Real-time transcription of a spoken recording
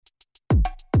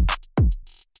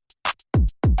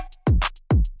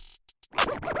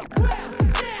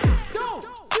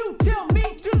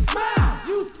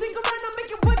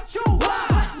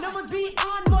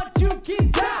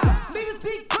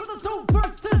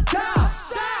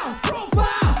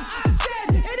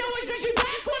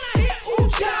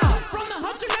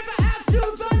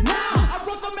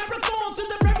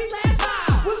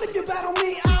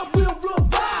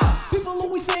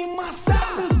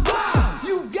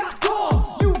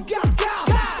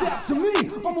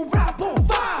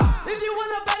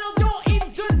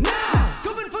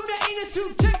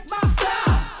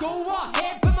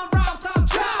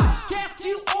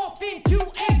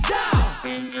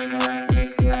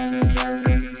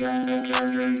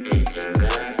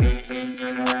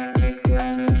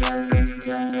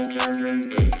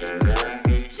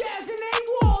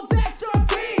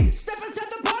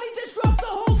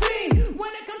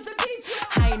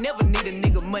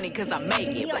money cause I make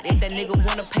it. But if that nigga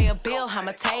wanna pay a bill,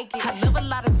 I'ma take it. I live a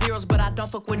lot of zeros, but I don't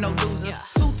fuck with no losers.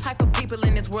 Two type of people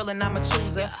in this world and I'm a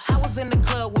chooser. I was in the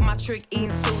club with my trick eating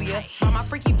suya. By my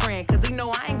freaky friend, cause he know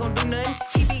I ain't gon' do nothing.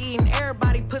 He be eating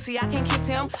everybody pussy, I can't kiss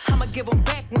him. I'ma give him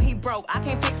back when he broke, I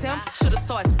can't fix him. Should've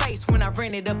saw his face when I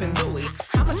ran it up in Louis.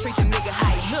 I'ma treat the nigga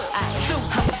how he look, I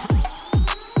do.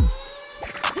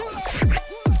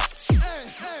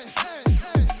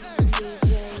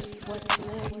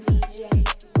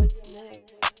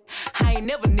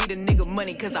 Never need a nigga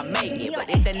money cause I make it. But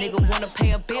if that nigga wanna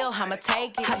pay a bill, I'ma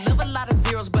take it. I live a lot of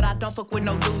zeros, but I don't fuck with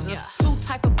no losers. Two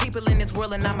type of people in this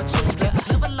world and I'm a chooser.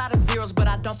 I live a lot of zeros, but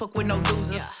I don't fuck with no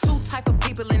losers. Two type of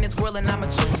people in this world and I'm a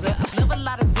chooser. I live a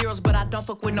lot of zeros, but I don't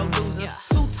fuck with no losers.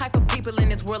 Two type of people in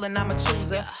this world and I'm a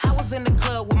chooser. I was in the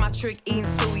club with my trick eating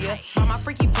suya. By my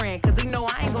freaky friend, cause he know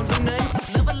I ain't gon' do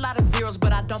nothing. Live a lot of zeros,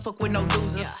 but I don't fuck with no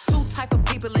losers. Two type of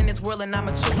people in this world and I'm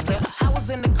a chooser. I was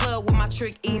in the club with my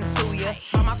trick eating suya.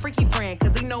 By my freaky friend,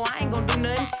 cause he know I ain't gon' do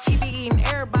nothing. He be eating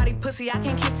everybody pussy, I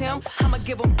can't kiss him. I'ma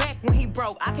give him back when he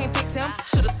broke, I can't fix him.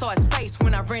 Should've saw his face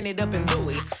when I ran it up in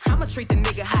Louis. I'ma treat the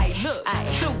nigga how he look.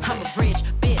 I'm a rich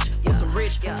bitch with some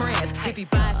rich friends. If he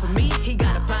buy for me, he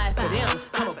gotta buy for them.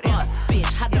 I'm a boss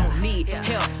bitch, I don't need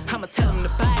help. I'ma tell him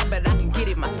to buy, but I can get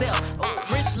it myself.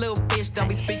 Rich little bitch, don't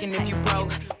be speaking if you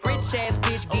broke. Rich ass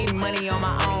bitch getting money on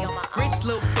my own. Rich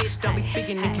little bitch, don't be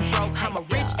speaking if you broke. I'm a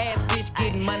rich ass bitch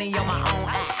getting money on my own.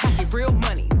 I get real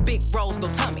money, big rolls, no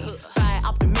tummy. Buy it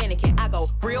off the mannequin, I go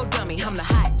real dummy. I'm the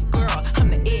hot girl, I'm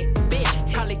the it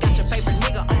bitch. Probably got your favorite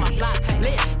nigga on my block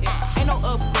list. Ain't no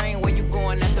upgrade where you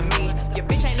going after me. Your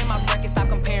bitch ain't in my bracket, stop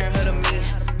comparing her to me.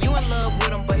 You in love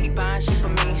with him, but he buying shit for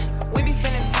me. We be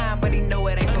spending time, but he know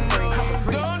it ain't for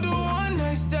free. Don't do one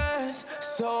night stands,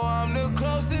 so I'm the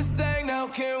closest thing. Now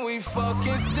can we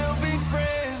fucking still be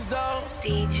friends though?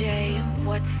 DJ,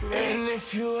 what's next? And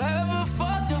if you ever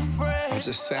fucked a friend, I'm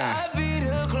just saying, I'd be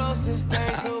the closest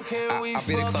thing. So can we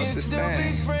fucking still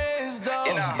be friends though?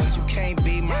 You know, but you can't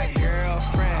be my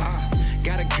girlfriend.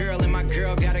 Got a girl and my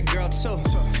girl got a girl too.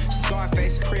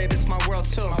 Scarface crib, it's my world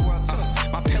too.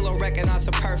 My pillow recognize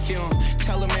a perfume.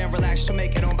 Tell a man relax, she'll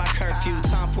make it on by curfew.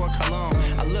 Time for cologne,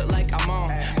 I look like I'm on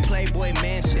Playboy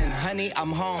Mansion, honey,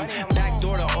 I'm home. Back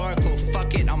door to Oracle,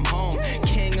 fuck it, I'm home.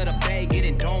 King of the Bay,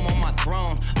 getting dome on my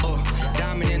throne.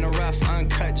 Diamond in the rough,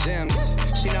 uncut gems.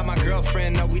 She not my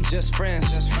girlfriend, no, we just friends.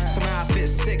 Somehow I fit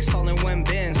 6 all in one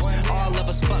Benz. All of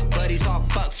us fuck buddies, all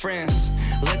fuck friends.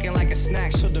 Looking like a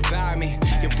snack, she'll devour me.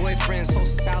 Your boyfriend's whole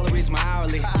salary's my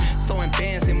hourly. Throwing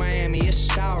bands in Miami, it's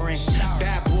showering.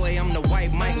 Bad boy, I'm the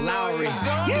white Mike Lowry.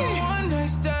 Don't do one night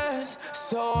stands,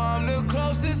 so I'm the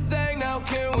closest thing. Now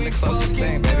can we fucking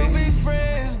still be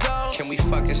friends though? Can we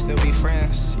fucking still be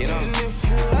friends, you know? And if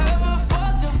you ever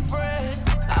fucked a friend,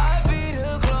 I'd be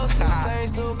the closest thing.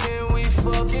 So can we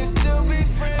fucking still be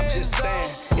friends? I'm just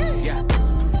saying, yeah.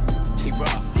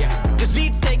 T-Rock, yeah. This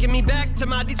beat's taking me back to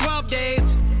my D12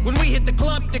 days. When we hit the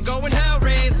club to go and hell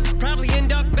raise. Probably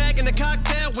end up bagging a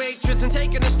cocktail waitress and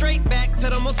taking her straight back to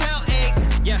the Motel 8.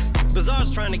 Yeah, Bazaar's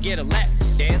trying to get a lap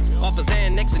dance off of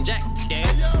Xanax and Jack,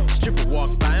 damn. Stripper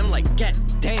walked by, I'm like, God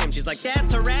damn. She's like,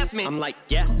 that's harassment. I'm like,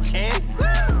 yeah, and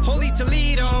Holy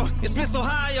Toledo, it's Miss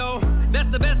Ohio. That's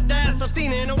the best ass I've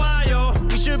seen in a while.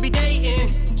 We should be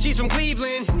dating. She's from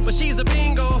Cleveland, but she's a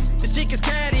bingo. This chick is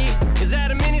catty. Is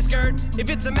that a miniskirt? If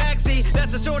it's a maxi,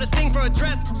 that's the shortest thing for a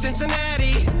dress.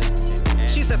 Cincinnati.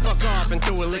 She said fuck off and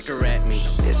threw a liquor at me.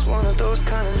 It's one of those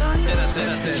kind of nights. Then I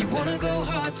said, if you wanna go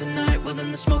hard tonight, well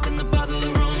then the smoke and the bottle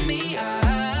are on me.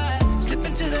 I slip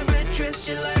into the red dress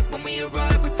you like. When we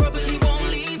arrive, we probably won't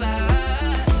leave. I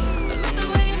love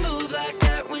the way you move like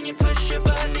that when you push your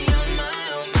body on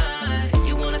my.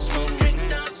 You wanna smoke, drink,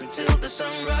 dance until the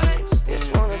sunrise.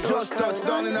 Just touched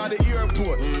down in the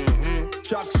airport.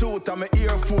 Track suit, I'm an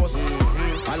Air Force.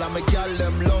 All of my gal,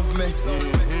 them love me.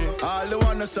 All the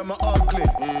wanna say me ugly.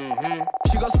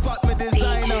 She go spot me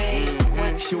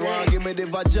designer. She wanna give me the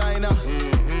vagina.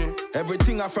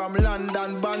 Everything I from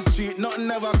London, Bond Street.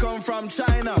 Nothing ever come from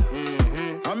China.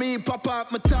 I mean, pop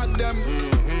up, me tag them.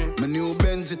 My new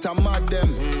Benz, it a mad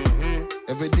them.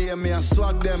 Every day me I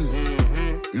swag them.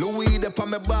 Louis, they pa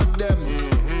me back them.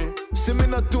 See me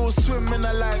not too swim, me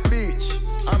not like beach.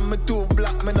 And me too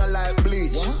black, me not like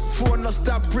bleach. Phone no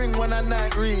stop ring when I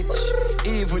night reach.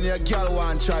 Even your girl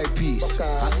want try peace.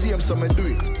 I see him, so me do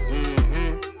it.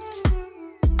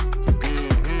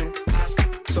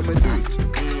 So me do it.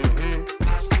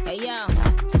 Hey yo,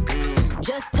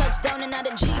 just touched down and out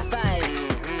of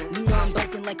G5. You know I'm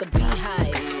busting like a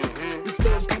beehive. We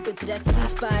still bumping to that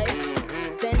C5.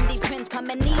 Fendi prints pa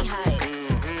my knee highs.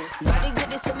 Body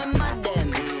good is some of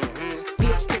them.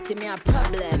 Fierce pretty me a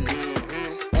problem.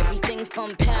 them. Everything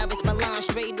from Paris, Milan,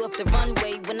 straight off the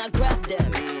runway when I grab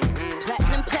them.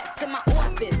 Platinum plaques in my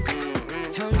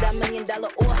office. Turned that $1 million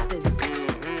office.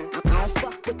 I don't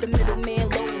fuck with the middleman,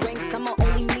 low ranks. I'ma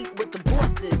only meet with the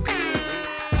bosses.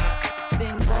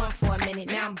 Been gone for a minute,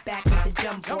 now I'm back with the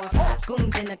jump off.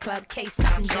 Goons in the club, case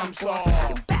something jump off.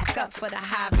 You're back up for the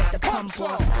hive, let the pump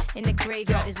off. In the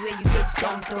graveyard is where you get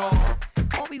dumped off.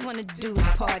 All we wanna do is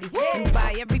party and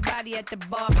buy everybody at the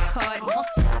bar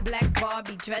Bacardi. Black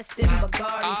Barbie dressed in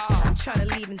Bulgari. I'm trying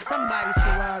to leave in somebody's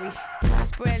Ferrari.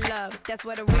 Spread love, that's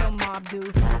what a real mob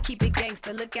do. Keep it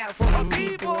gangster, look out for the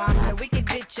people. I'm the wicked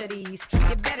bitch of these.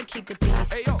 You better keep the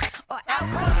peace, or out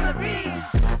come the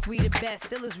beast. We the best,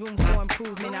 still is room for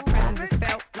improvement. Our presence is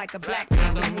felt like a Black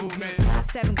Panther movement.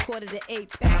 7 quarter to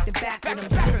 8s, back to back with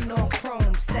them sitting on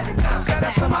chrome 7 times. So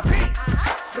that's for my beats.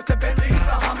 With the Bentleys, the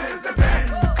Hummers, the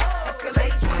Benz.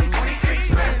 Escalade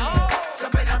 2023 rims.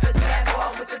 Jumping out the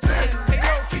Jaguar with the Timbs.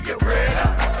 Keep your bread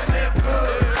up and live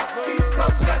good. East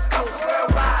Coast, West Coast,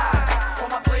 worldwide. All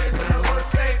my players in the hood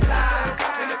stay fly.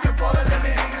 And if you ball it, let me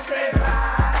hear you say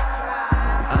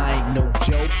ride. I ain't no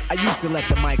joke. I used to let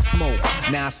the mic smoke.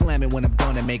 Now I slam it when I'm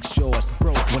done and make sure it's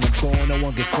broke. When I'm gone, no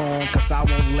one gets on, cause I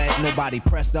won't let nobody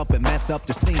press up and mess up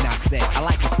the scene I set. I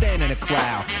like to stand in the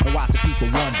crowd and watch the people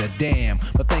wonder, damn.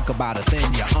 But think about it,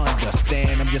 then you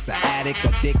understand. I'm just an addict,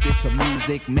 addicted to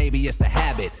music. Maybe it's a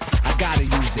habit, I gotta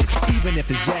use it. Even if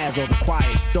it's jazz or the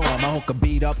quiet storm, I hook a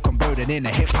beat up, convert it into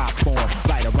hip-hop form.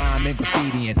 Write a rhyme and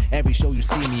graffiti in every show you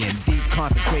see me in. Deep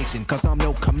concentration, cause I'm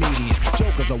no comedian.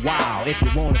 Jokers are wild, if you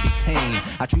wanna be tame.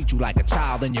 I treat you like a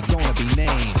child and you're gonna be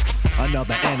named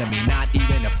another enemy, not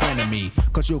even a friend of me.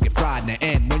 Cause you'll get fried in the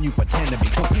end when you pretend to be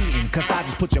competing. Cause I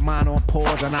just put your mind on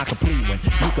pause and I complete when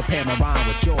you compare my rhyme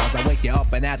with yours. I wake you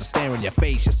up and as I stare in your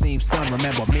face, you seem stunned.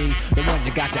 Remember me, the one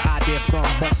you got your idea from.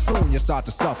 But soon you start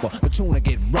to suffer, the tune will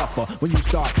get rougher. When you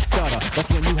start to stutter, that's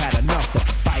when you had enough of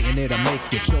fighting. It'll make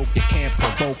you choke, you can't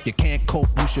provoke, you can't cope.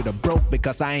 You should've broke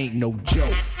because I ain't no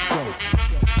joke.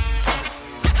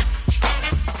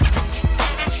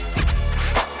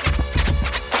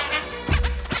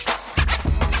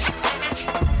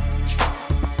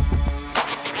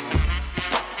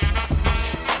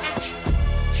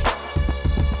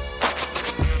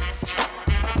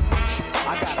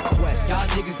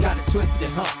 Twisted,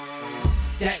 huh?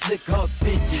 That liquor up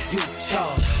in you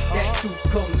charge. That truth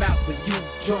come out when you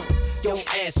drunk. Your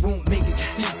ass won't make it to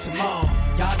see tomorrow.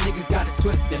 Y'all niggas got it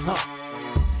twisted, huh?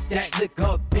 That liquor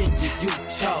up in you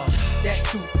charge. That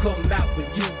truth come out when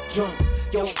you drunk.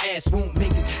 Your ass won't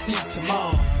make it to see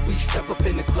tomorrow. We step up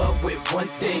in the club with one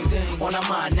thing on our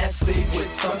mind, that's leave with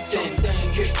something.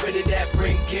 Get rid of that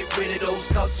ring, get rid of those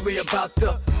cuffs. We about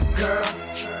to, girl.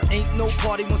 Ain't no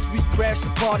party once we crash the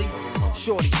party.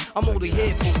 Shorty, I'm only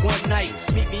here for one night.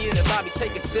 Meet me in the lobby,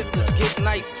 take a sip, let's get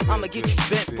nice. I'ma get you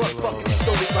bent, but fucking it's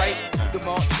so right. The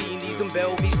martinis, them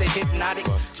Belvies, they hypnotic.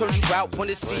 Turn you out,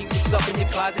 wanna see what's up in your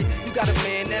closet. You got a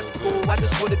man, that's cool, I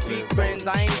just wanna be friends.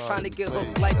 I ain't trying to get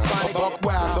hooked like Bonnie. Buck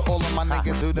wild to all of my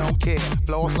niggas who don't care.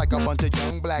 Floss like a bunch of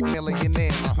young black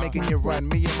millionaires. Making you run,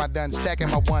 me and my done,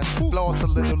 stacking my ones. Floss a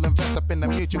little, invest up in the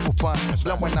mutual fund.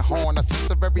 Blowing the horn, a sense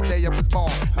of every day I was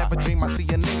born. Never dream I see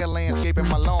a nigga landscaping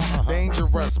my lawn.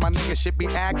 Dangerous, my nigga should be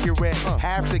accurate.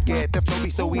 Have to get the flow be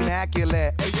so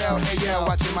immaculate. Hey yo,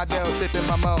 watching my dough, sipping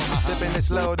my mo. Sipping it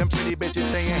slow, them pretty bitches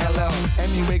saying hello.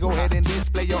 Anyway, go ahead and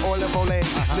display your olive oil.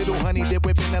 Little honey dip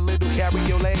whipping a little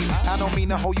cabriolet. I don't mean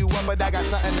to hold you up, but I got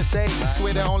something to say.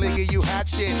 Swear to only give you hot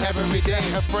shit every day.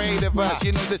 Afraid of us,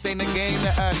 you know this ain't a game to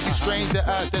us. You strange to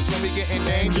us, that's when we getting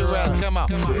dangerous. Come on.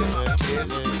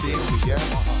 This is serious.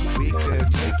 We could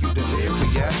make you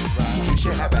delirious. You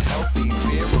should have a healthy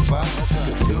fear of us.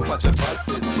 Cause too much of us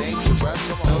is dangerous.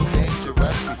 So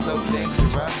dangerous, we so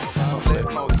dangerous.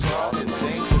 Flip mode squad is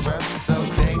dangerous. So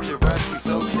dangerous, we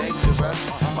so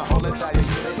dangerous. My whole entire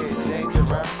unit is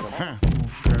dangerous.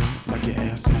 Girl, like your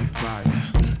ass on fire.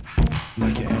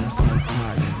 Like your ass on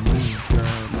fire. Move,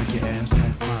 girl, like your ass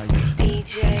on fire.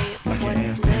 DJ, like your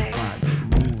ass what's next? on fire.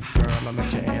 Move, girl, I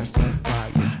let your ass on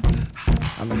fire.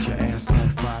 I let your ass on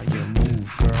fire.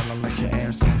 Move, girl, I let your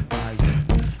ass on fire.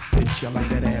 Bitch, I like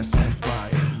that ass on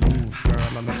fire. Move,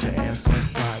 girl, I let your ass on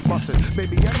fire. Bustin',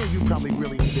 baby, I know you probably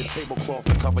really need a tablecloth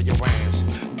to cover your ass.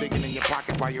 Digging in your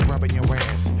pocket while you're rubbing your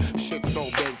ass. Shit so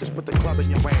big, just put the club in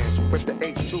your ass. Rip the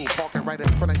H2, parking right in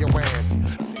front of your ass.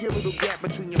 See a little gap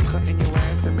between your cut and your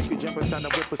ass, and make you jump inside the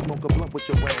whip and smoke a blunt with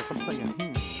your ass. I'm saying,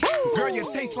 Girl, you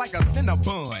taste like a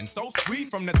Cinnabon. So sweet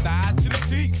from the thighs to the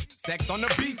cheek. Sex on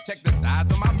the beach, check the size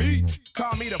of my meat.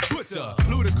 Call me the butcher,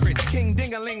 Ludacris, King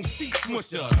Ding-a-ling, sheet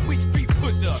smusher. Sweet street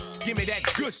pusher. Give me that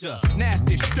gusher,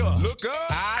 nasty stuff. Look up,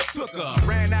 I took her,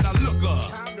 ran out of looker.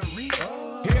 Time to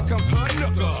re-up. Here comes her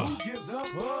nooker.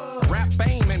 Rap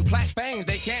fame and plaque bangs,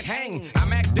 they can't hang. I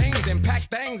mac dings and pack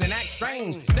things and act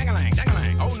strange. Dang-a-lang,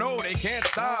 dang-a-lang, oh no, they can't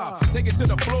stop. Take it to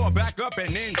the floor, back up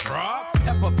and then drop.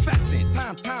 Effervescent,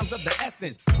 times of the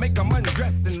essence. Make them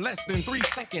undress in less than 3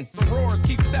 seconds. Sorors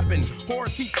keep stepping,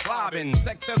 whores keep slobbing.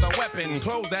 Sex as a weapon,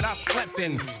 clothes that I slept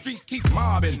in. Streets keep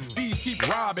mobbing, thieves keep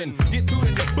robbing. Get 2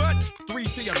 in your butt, 3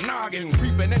 to your noggin.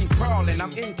 Creeping and crawling,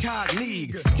 I'm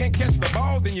incognito. Can't catch the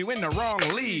ball, then you in the wrong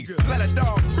league. Let a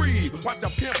dog breathe, watch a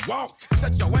pimp walk.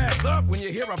 Shut your ass up when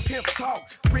you hear a pimp talk.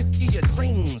 Risky your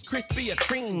dreams, crispy your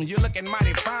creams. You're looking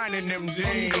mighty fine in them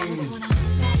jeans.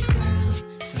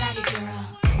 Fatty girl,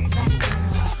 fatty girl,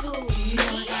 who me?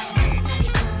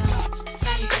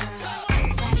 Fatty girl,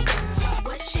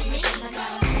 what you need?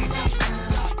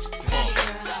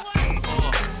 Fatty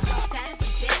girl, fat as a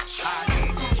bitch.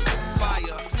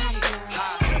 Fire,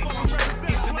 hot, international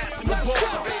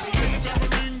ball, baby.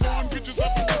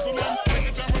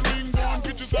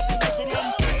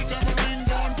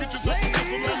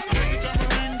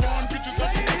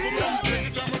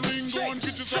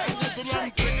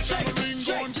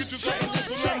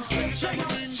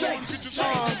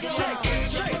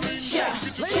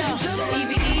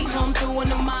 EVE come through in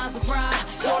the Maserati.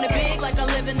 Throwing it big like I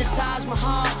live in the Taj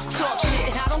Mahal. Talk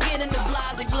shit, I don't get into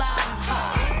blase blah.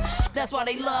 That's why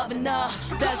they loving her.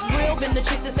 That's real, been the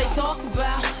chick that they talked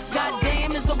about.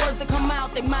 Goddamn is the words that come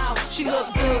out their mouth. She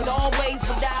look good always,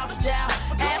 without a doubt.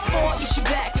 Ask for it, she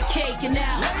back the cake and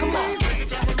now. Come on.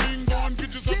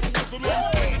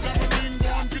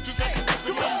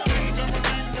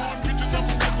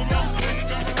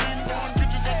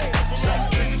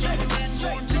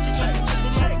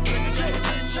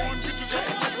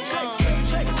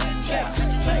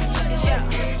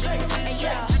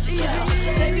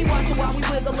 While we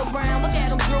wiggle around, look at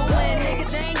them drooling.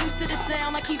 Niggas ain't used to the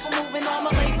sound. I keep them moving on.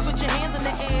 My ladies, put your hands in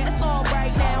the air. It's all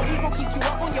right now. We gon' keep you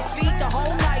up on your feet the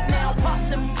whole night now. Pop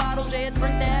them bottles, yeah,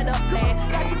 drink that up, man.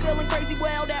 Got you feeling crazy,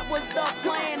 well, that was the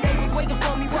plan. They was waiting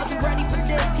for me, wasn't ready for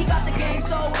this. He got the game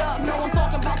sold up. No one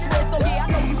talking about Swiss, so yeah,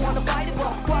 I know you wanna fight it,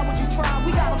 but why would you try?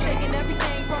 We got them shaking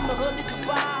everything from the hood to the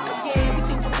spine. Yeah, we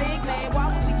super big, man. Why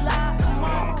would we lie? Come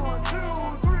on.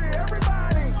 1, 2, 3,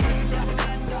 everybody.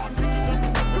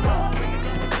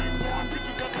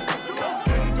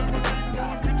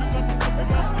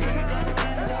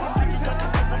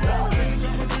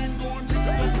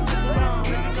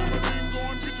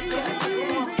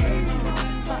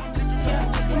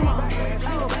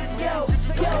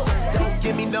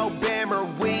 Give me no Bam or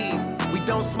weed. We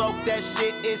don't smoke that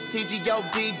shit, it's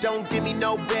TGOD. Don't give me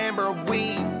no Bam or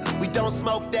weed. We don't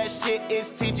smoke that shit, it's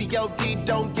TGOD.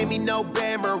 Don't give me no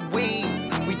Bam or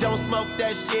weed. We don't smoke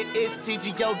that shit, it's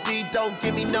TGOD. Don't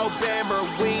give me no Bam or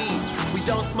weed. We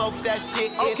don't smoke that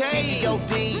shit, it's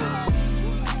TGOD.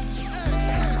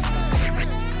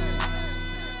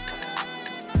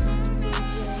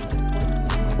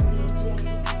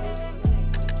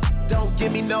 Don't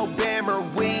give me no Bam or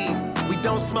weed. We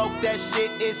don't smoke that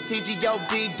shit, it's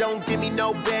TGOD. Don't give me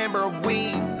no Bam or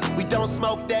weed. We don't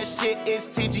smoke that shit, it's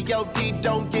TGOD.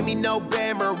 Don't give me no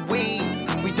Bam or weed.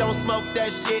 We don't smoke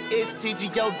that shit, it's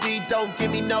TGOD. Don't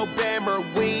give me no Bam or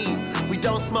weed. We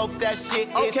don't smoke that shit,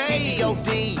 it's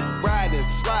TGOD. Riding,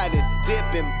 sliding,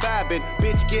 dipping, vibing.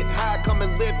 Bitch, get high, come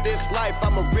and live this life.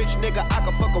 I'm a rich nigga, I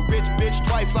can fuck a rich bitch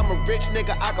twice. I'm a rich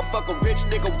nigga, I can fuck a rich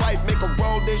nigga wife. Make her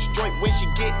roll this joint when she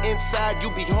get inside. You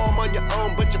be home on your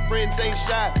own, but your friends ain't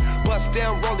shy. Bust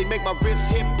down, rollie, make my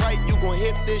wrist hit right. You gon'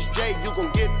 hit this J, you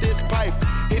gon' get this pipe.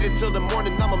 Hit it till the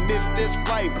morning, I'ma miss this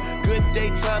flight. Good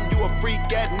daytime, you a freak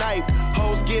at night.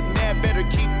 Hoes get mad, better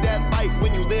keep that light.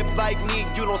 When you live like me,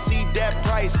 you don't see that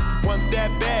price. Want that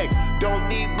bag, don't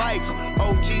need likes.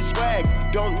 OG swag,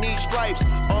 don't need stripes.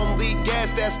 Only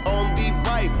gas, that's only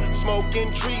right.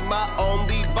 Smoking tree, my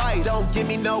only vice. Don't give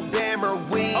me no Bam or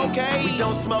weed. Okay, we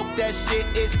don't smoke that shit,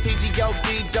 it's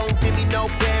TGOD. Don't give me no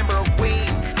Bam or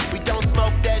weed. We don't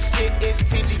smoke that shit, it's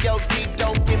TGOD.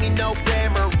 Don't give me no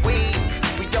Bam or weed.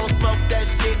 We don't smoke that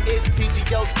shit, it's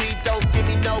TGOD. Don't give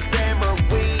me no Bam or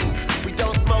weed. We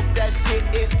don't smoke that shit,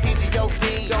 it's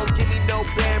TGOD. Don't give me no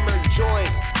Bam or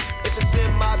joint. If it's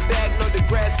in my bag, know the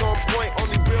grass on point.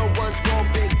 Only real ones roll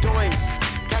big doinks.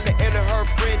 Kinda enter her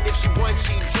friend, if she wants,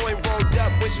 she join. Rolled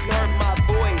up when she heard my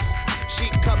voice. She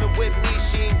coming with me,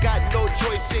 she ain't got no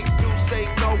choice. 6 Deuce ain't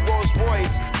no Rolls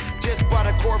Royce. Just bought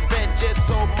a Corvette, just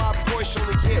sold my Porsche.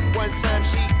 Only hit one time,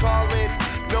 she callin'.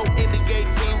 No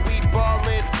NBA team, we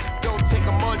ballin'. Don't take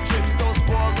them on trips, don't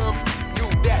spoil them. New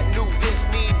that, new this,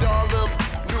 need all them.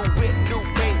 New whip, new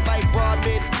paint like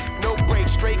ramen. No break.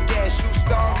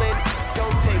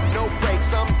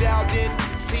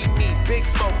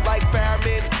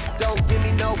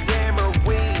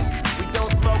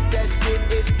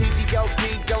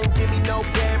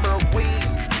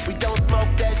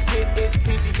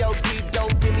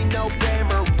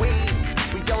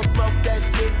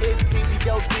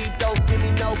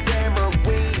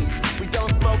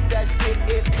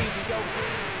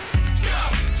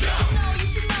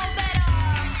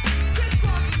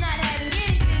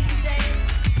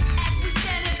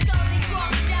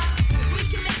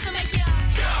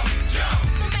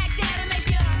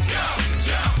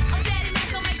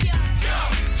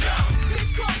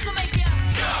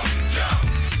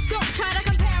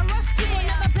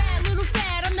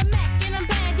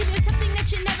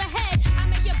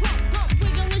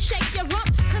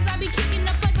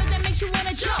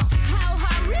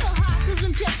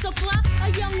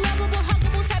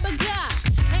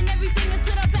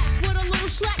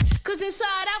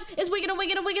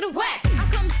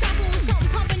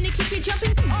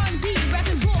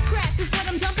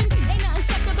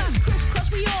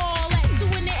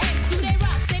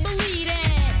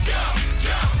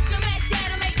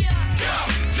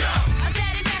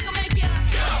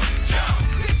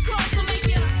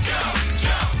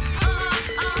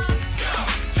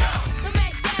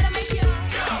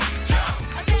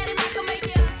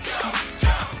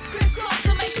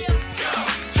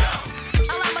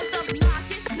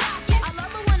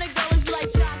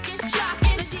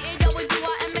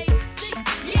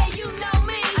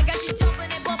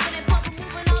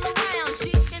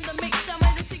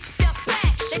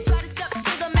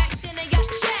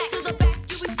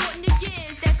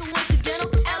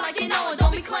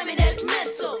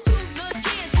 So, little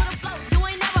kids with a flow you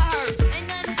ain't never heard. Ain't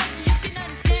nothing funny, you can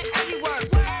understand every word.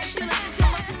 As you listen to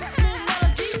my smooth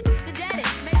melody, the daddy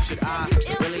makes Should I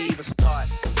really even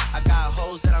start? I got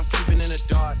hoes that I'm keeping in the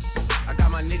dark. I got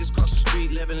my niggas cross the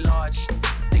street living large.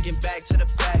 Thinking back to the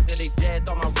fact that they dead,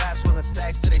 thought my raps wasn't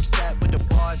facts, so they sat with the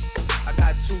bars. I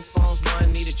got 2 phones,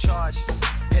 one need a charge.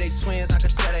 Yeah, they twins, I can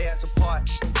tell they ass apart.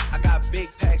 I got big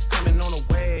packs coming on the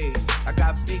way. I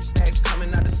got big stacks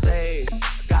coming out to save.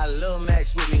 I got Lil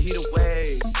Max with me, he the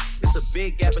wave. It's a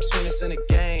big gap between us in the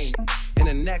game. In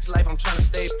the next life, I'm trying to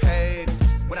stay paid.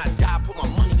 When I die, put my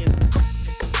money in the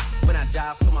grave. When I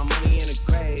die, put my money in the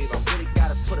grave. I really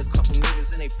gotta put a couple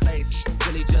niggas in their place.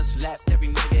 Really just lapped every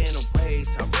nigga in a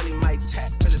race. I really might tap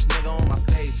realest nigga on my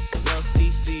face. Lil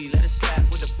CC, let it slap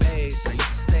with the bass. I used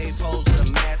to save hoes with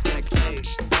a mask and a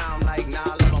cage. Now I'm like,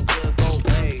 nah, love, I'm good, go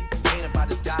away. Ain't about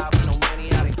to die with no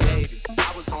money I done gave it.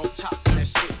 I was on top and that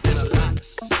shit been a lot.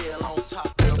 Still on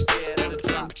top and I'm scared of the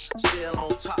drop. Still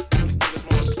on top and these niggas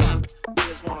wanna swap.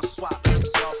 Niggas wanna swap,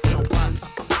 niggas all sit on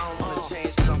box. I don't wanna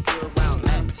change cause I'm good round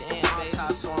that. I'm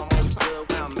top so I'm always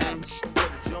good round Max. Put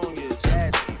the Junior,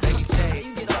 Jazzy, Baby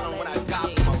J. Tell them what I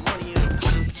got, put my money in the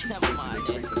Never mind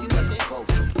that. You know this?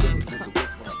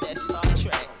 It's that Star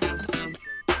Trek.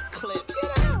 Clips.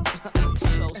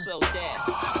 So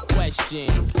that. Question.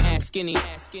 Ask any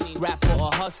rapper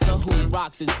or hustler who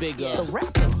rocks is bigger. The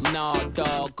rapper? Nah,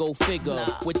 dog, go figure.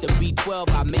 With the B12,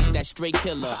 I make that straight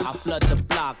killer. I flood the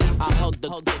block. I hug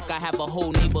the dick. I have a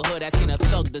whole neighborhood asking a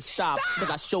thug to stop. Cause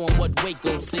I show them what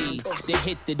Waco see. They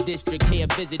hit the district here,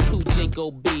 visit to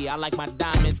Jacob B. I like my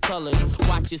diamonds colored.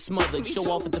 Watch it smothered. Show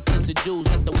off at the Prince of Jewels.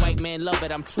 Let the white man love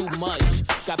it. I'm too much.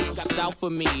 Got out for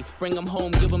me. Bring them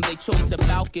home, give them their choice of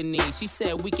balcony. She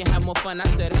said we can have more fun. I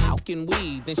said, how can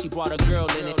we? Then she brought a girl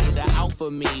in it out for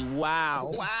me.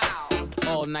 Wow.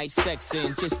 All night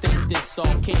sexing. Just think this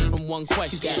all came from one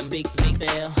question. You got a big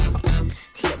bell.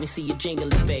 Let me see you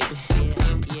jingle it, baby.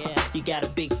 Yeah. You got a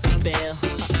big bell.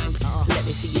 Let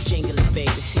me see you jingle it,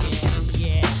 baby.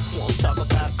 Yeah. Won't talk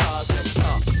about cars, let's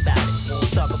talk about it.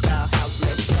 Won't talk about house,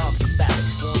 let's talk about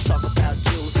it. Won't talk about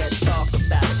jewels, let's talk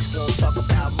about it. Won't talk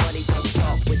about money, won't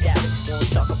talk without it.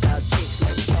 Won't talk about chicks,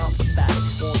 let's talk about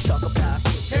it. Won't talk about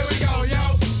it. Here we go,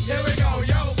 yo. Here we go,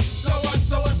 yo. So what's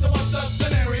the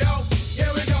scenario?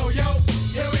 Here we go, yo.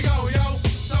 Here we go, yo.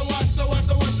 So what's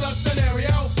the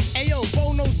scenario? Ayo,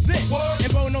 Bo knows this,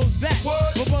 and Bo knows that.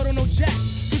 But Bo don't know jack,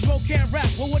 cause Bo can't rap.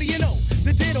 Well, what do you know?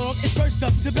 The D-Dog is first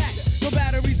up to bat. No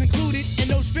batteries included and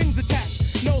no strings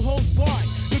attached. No holds barred,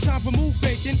 no time for move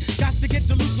faking. Got to get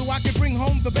to loose so I can bring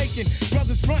home the bacon.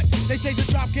 Brothers front, they say the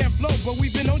drop can't flow, but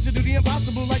we've been known to do the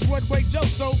impossible like Broadway Joe.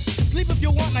 So sleep if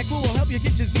you want, like who will help you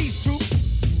get your Z's true.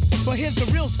 But here's the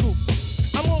real scoop.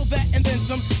 I'm all that and then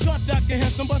some. Short, dark, and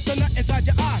handsome, bust a nut inside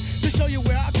your eye to show you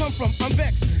where I come from. I'm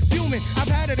vexed, fuming. I've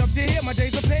had it up to here. My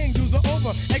days of paying dues are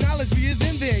over. Acknowledge me is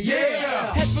in there.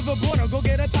 Yeah. Head for the border, go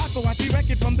get a taco. I see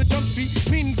record from the jump street,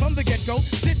 meaning from the get go.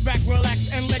 Sit back, relax,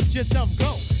 and let yourself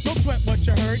go. Don't sweat what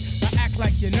you heard, but act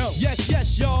like you know. Yes,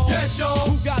 y'all. Yes, y'all.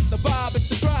 Who got the vibe? It's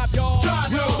the tribe, y'all.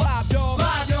 Tribe, y'all. Live, y'all.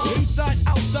 Live, y'all. Inside,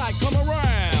 outside, come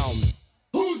around.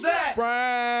 Who's that?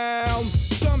 Brown.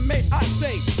 Some may I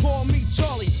say, call me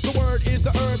Charlie. The word is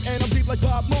the herb, and I'm deep like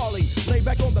Bob Marley. Lay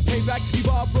back on the payback,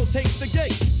 evolve, rotate the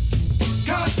gates.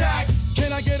 Contact.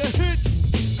 Can I get a hit?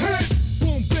 Hit.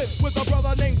 Boom, bip with a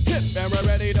brother named Tip, and we're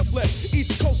ready to flip.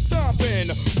 East Coast stomping,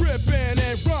 ripping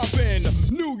and romping.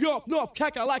 New York, North,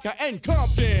 Kakalaka, and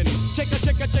Compton. Check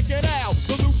it out.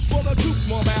 The loops for the troops,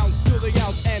 more bounds to the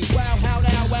ounce. And wow, how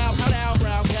now,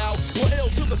 brown cow. Well, ill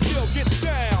to the skill gets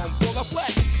down for the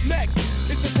flex. Next,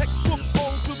 it's the textbook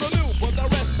old to the new, but the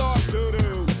rest are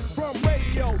doo-doo. From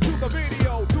radio to the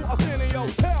video to Arsenio,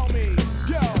 tell me,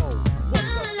 yo.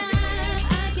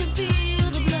 I can feel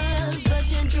the blood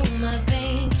rushing through my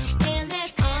veins, and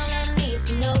that's all I need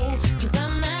to know. Cause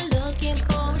I'm not looking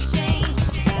for a change.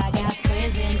 Cause I got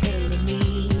friends and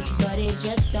enemies, but it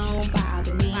just don't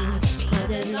bother me.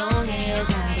 Cause as long as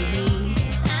I believe,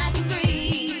 I can breathe.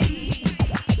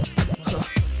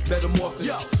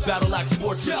 Metamorphosis, battle axe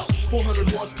fortress, 400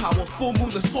 horsepower, full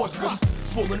moon and sorceress.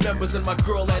 Swollen members and my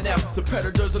girl NF, the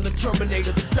predators and the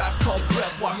Terminator, the draft called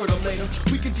breath. Why hurt them later?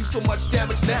 We can do so much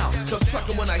damage now. Don't truck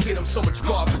them when I hit them, so much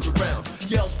garbage around.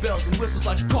 Yells, bells, and whistles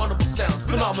like carnival sounds.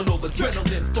 Phenomenal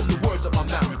adrenaline from the words of my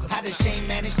mouth. How does Shane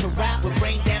manage to rap with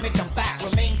brain damage? I'm back,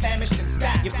 remain famished and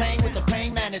stacked. You're playing with the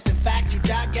praying madness. In fact, you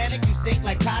gigantic, you sink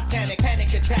like Titanic.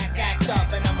 Panic attack, act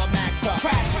up, and I'm a Mac truck.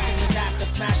 Crashing in disaster,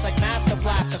 smash like Master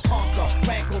Blaster. Conquer,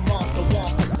 rankle monster,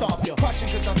 wants to stop you. Crushing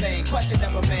cause I'm vain, question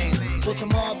that remains. Will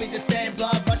tomorrow be the same?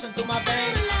 Blood rushing through my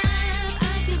veins.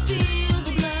 I can feel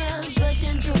the blood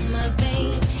rushing through my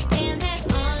veins,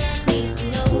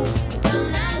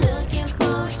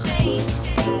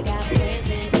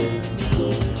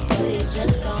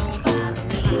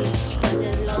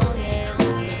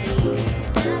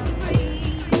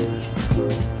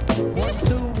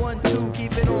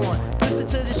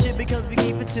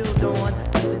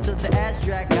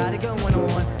 Jack got it going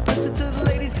on. Listen to the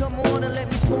ladies, come on and let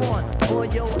me spawn. Boil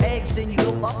your eggs, then you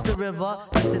go up the river.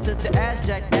 Listen to the ass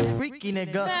Jack, that freaky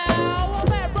nigga. Now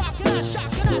I'm at rockin', I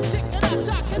shockin', I tickin', I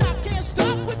talkin', I can't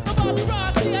stop with the Bobby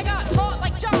Ross. See, I got heart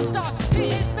like John Stars,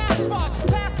 hitting fast bars.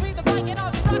 Pass me the mic and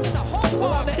I'll be rockin' the whole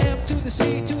bar. On the M to the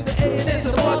C to the A and it's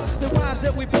a boss. The rhymes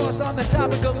that we boss on the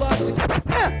topic of lust.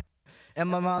 And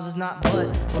my rhymes is not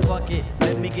but fuck it,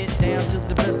 let me get down to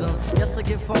the rhythm. Yes, I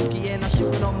get funky and I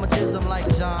shoot it on my jism like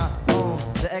John Holmes,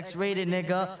 the X-rated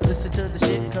nigga. Listen to the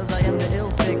shit cause I am the ill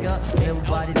figure.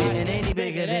 Nobody's getting any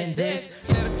bigger than this.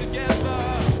 Get it together.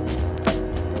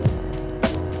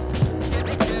 Get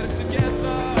it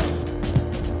together.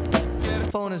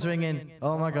 Phone is ringing,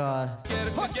 oh my god. Get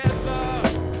it together.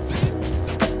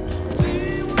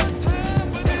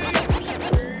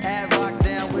 Add rocks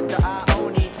down with the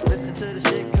Ioni. Listen to the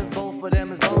shit cause both of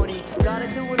them is bony. Gotta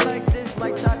do it like this,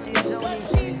 like Chachi and Joni.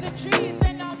 The cheese and cheese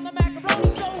and I'm the macaroni.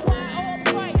 So why all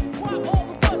the fight? Why all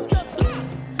the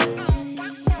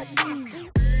fuss?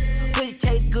 Pussy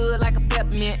tastes good like a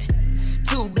peppermint.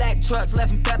 2 black trucks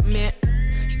left in peppermint.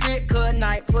 Strip cut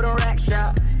night, put on rack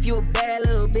shop. If you a bad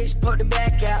little bitch, put the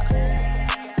back out.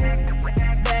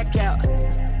 Back out.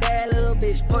 Bad little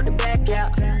bitch, put the back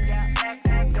out.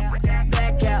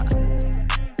 Back out.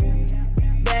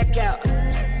 Back out.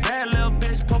 Bad little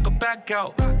bitch, poke her back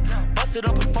out. Bust it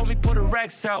up before me put the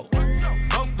racks out.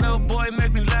 Broke little boy,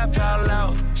 make me laugh out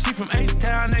loud. She from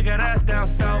H-Town, they got ass down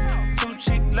south. 2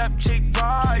 cheek, left cheek,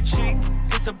 right cheek.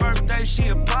 It's her birthday, she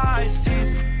a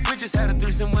Pisces. We just had a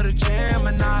threesome with a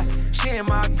Gemini. She ain't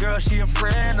my girl, she a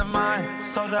friend of mine.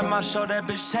 Sold out my show, that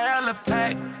bitch hella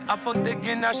packed. I fucked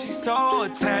again, now she so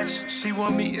attached. She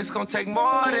want me, it's gon' take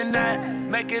more than that.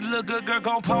 Make it look good, girl,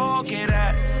 gon' poke it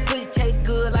at. Pussy tastes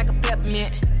good like a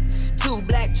peppermint. 2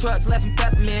 black trucks left in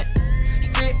peppermint.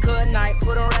 Strip cut night,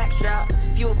 put on rack shop.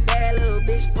 If you a bad little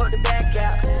bitch, put the back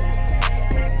out.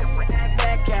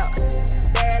 Back out.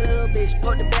 Bad little bitch,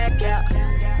 put the back out.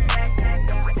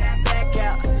 Back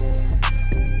out.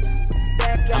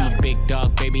 Back out. I'm a big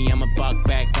dog, baby, I'm a buck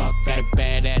back. Got a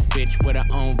badass bitch with her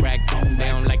own racks. They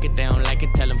don't like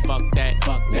it, tell them fuck that.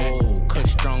 Whoa,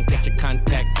 Kush strong, get your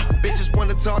contact. Bitches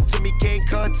wanna talk to me, can't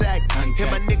contact. Hit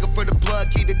my nigga for the plug,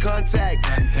 keep the contact.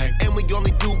 And we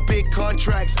only do big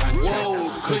contracts.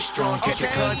 Whoa, Kush strong, catch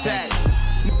your contact.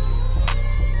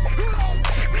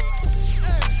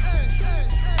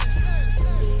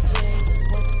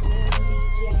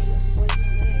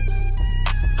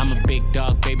 I'm a big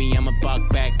dog, baby, I'm a buck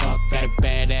back. Got a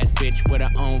badass bitch with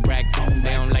her own racks.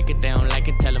 They don't like it,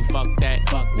 tell them fuck that.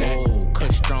 Whoa,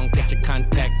 Kush strong, get your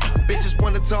contact. Bitches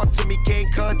wanna talk to me,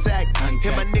 can't contact.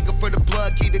 Hit my nigga for the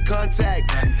plug, keep the contact.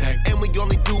 And we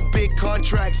only do big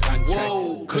contracts.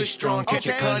 Whoa, Kush strong, catch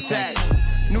your contact.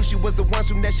 Knew she was the one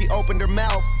soon that she opened her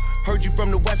mouth. Heard you from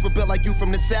the west, but built like you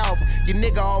from the south. Your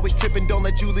nigga always tripping, don't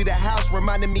let you leave the house.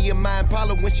 Reminding me of my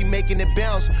Impala when she making it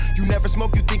bounce. You never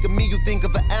smoke, you think of me, you think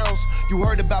of an ounce. You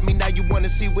heard about me, now you wanna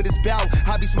see what it's about.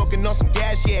 I be smoking on some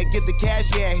gas, yeah, get the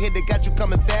cash, yeah. Hit it, got you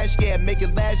coming fast, yeah, make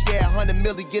it last, yeah. 100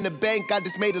 million in the bank, I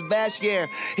just made it last year.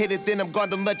 Hit it, then I'm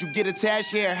gone, don't let you get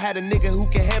attached, yeah. Had a nigga who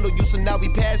can handle you, so now we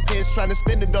past tense. Tryna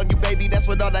spend it on you, baby, that's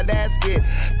what all that ass get.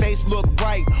 Face look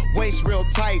right, waist real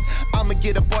tight. I'ma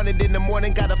get up on it in the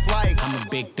morning, got a flight. I'm a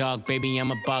big dog, baby,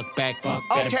 I'm a buck back. Got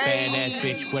a badass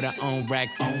bitch with her own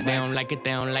racks. They don't like it,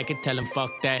 tell them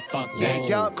fuck that.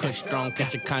 Yeah, Kush strong,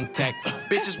 catch your contact.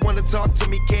 Bitches wanna talk to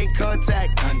me, can't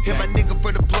contact. Hit my nigga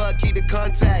for the plug, keep the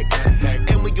contact.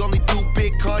 And we only do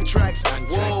big contracts.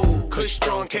 Whoa, Kush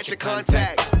strong, catch your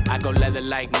contact. I go leather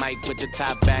like Mike with the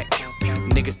top back.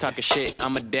 Niggas talking shit,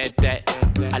 I'm a dead that.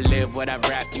 I live what I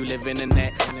rap, you live in the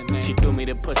net. She threw me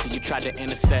the pussy, you tried to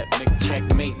intercept. Nigga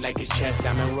checkmate like it's chess,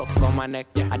 I'm in rope on my neck.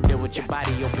 I deal with your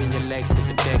body, open your legs with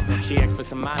the deck. She asked for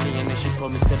some money and then she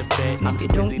pulled me to the bed. If you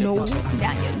don't know, I'm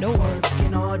down here, no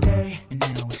working all day. And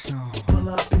now it's on. Pull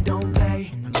up and don't play,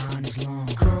 and the line is long.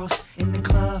 Girls in the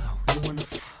club, you wanna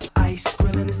ice,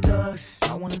 grilling his thugs.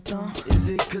 I wanna thumb. Is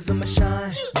it cause I'm a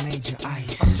shine? Major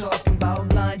ice. I'm talking about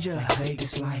blind ya,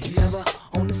 Vegas lights. Never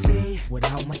on the scene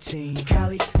without my team.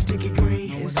 Cali, sticky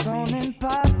green. It's on and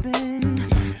poppin'.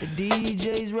 The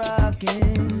DJ's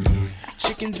rockin'.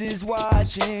 Chickens is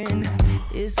watching.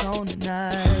 It's on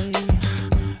tonight.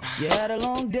 You had a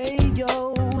long day,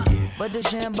 yo. But the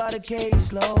sham by the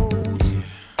caseloads.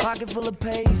 Pocket full of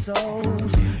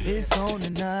pesos. It's on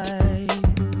tonight.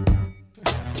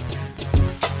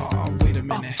 Oh, wait a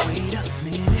minute. Oh, wait a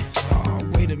minute. Oh,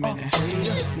 wait a minute. Oh, wait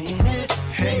a minute.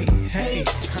 Hey, hey.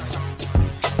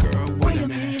 Girl, wait a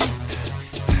minute.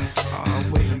 Oh,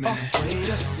 wait a minute. Oh, wait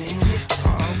a minute.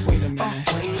 Oh, wait a minute.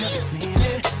 Oh, wait a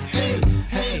minute. Hey,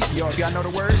 hey. Y'all Y'all know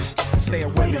the words? Say it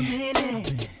with me. Wait a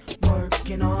minute.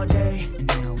 Working all day, and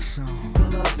now it's on.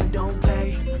 Pull up and don't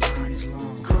play. The line is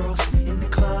long. Girls in the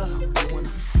club, I wanna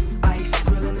ice,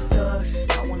 grilling the studs.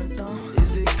 I wanna thumb.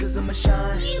 Is it 'cause I'm a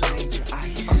shine? Ain't your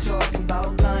ice. I'm talking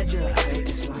about blind, yeah.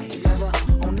 Vegas lights. Never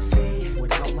on the scene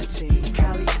without my team.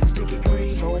 Cali, sticky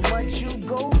green. So much you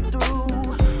go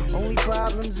through. Only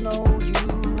problems know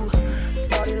you. It's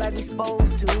party like we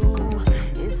supposed to.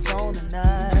 It's on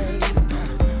tonight.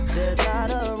 There's not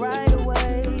a right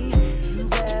away.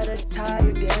 You've had a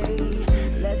tired day.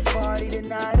 Let's party the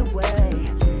night away.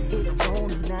 It's on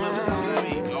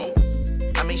tonight.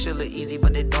 I make shit look easy,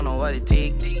 but they don't know what it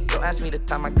take. Don't ask me the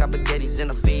time I got spaghettis in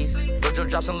the face. Jojo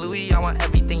drops on Louis, I want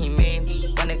everything he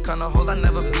made. When it come to hoes, I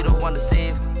never be the one to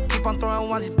save. Keep on throwing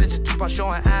ones, these bitches keep on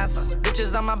showing ass.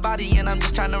 Bitches on my body and I'm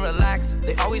just trying to relax.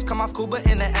 They always come off cool, but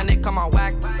in the end they come out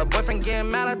whack. Her boyfriend getting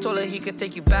mad, I told her he could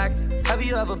take you back. Have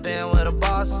you ever been with a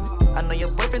boss? I know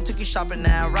your boyfriend took you shopping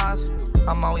at Ross.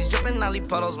 I'm always dripping, I leave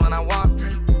puddles when I walk.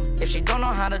 If she don't know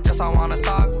how to dress, I wanna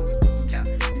talk.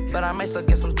 But I might still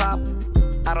get some top.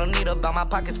 I don't need her, but my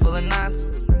pockets full of knots.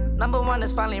 Number one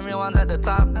is finally real ones at the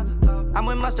top. I'm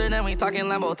with Mustard and we talking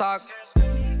Lambo talk.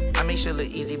 I make shit look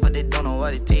easy, but they don't know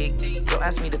what it take. Don't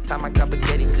ask me the time I got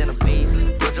spaghettis in the face.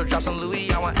 Jojo drops on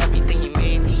Louis, I want everything he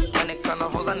made. When it come to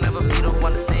hoes, I never be the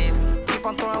one to save. Keep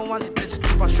on throwing ones, these bitches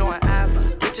keep on showing ass.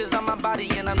 Bitches on my body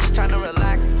and I'm just trying to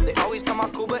relax. They always come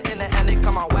out cool, but in the end they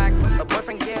come out whack. Her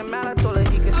boyfriend getting mad, I told her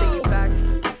he could take you back.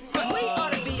 We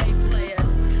are the VA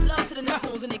players. Love to the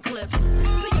Neptunes and Eclipse.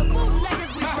 To your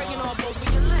bootleggers, we bringing on both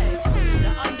of your legs.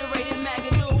 The underrated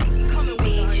Maganu, coming with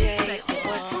the unexpected.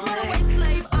 Runaway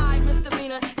slave, I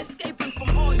misdemeanor, escaping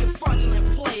from all your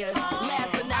fraudulent players.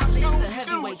 Last but not least, the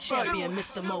heavyweight champion,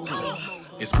 Mr. Mosley.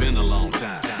 It's been a long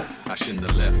time, I shouldn't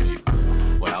have left you.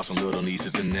 Without some little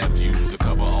nieces and nephews to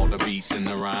cover all the beats and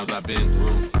the rhymes I've been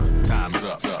through. Time's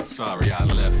up, sorry I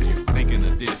left you. Thinking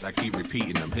of this, I keep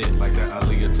repeating them hits like that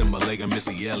Aaliyah, Timberlake, and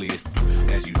Missy Elliott.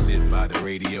 As you sit by the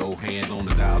radio, hands on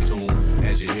the dial tune.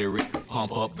 As you hear it,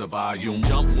 pump up the volume.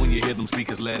 Jump when you hear them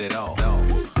speakers, let it off.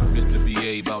 Mr.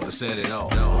 BA about to set it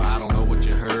off. I don't know what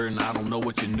you heard and I don't know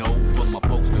what you know, but my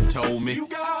folks done told me. You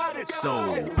got it.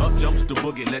 So, up jumps the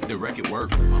boogie, let the record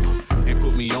work. And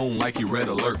put me on like you Red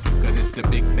Alert. Cause it's the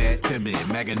big bad Timmy,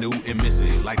 Maganu and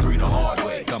Missy. Like 3 the hard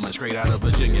way, coming straight out of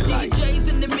Virginia. Like DJs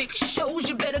in the mix shows,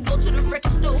 you better go to the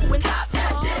record store and cop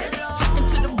that. And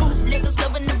to the bootleggers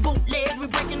loving the bootleg, we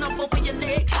breaking up both of your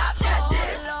legs. Cop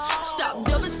that. Stop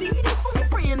dubbing CDs for my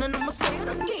friend, and I'ma say it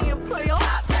again, player.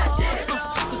 Cop that.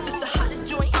 Cause this the hottest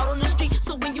joint out on the street,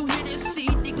 so when you hear this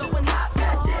CD going hot.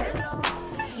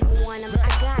 You want 'em, I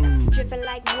got 'em, dripping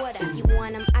like water. You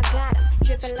want 'em, I got 'em,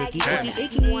 dripping like water.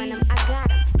 You want 'em, I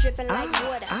got 'em, dripping like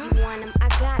water. You want 'em, I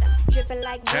got 'em, dripping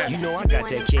like water. You know I got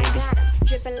that candy.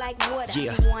 Dripping like water.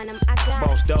 Yeah. You want 'em, I got 'em,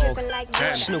 Boss Dog. dripping like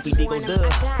water. Snoopy Diggle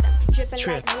Dub. Dripping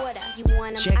Trip. like water. You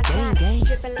want 'em, I got 'em,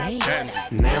 dripping like water.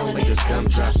 Now laters,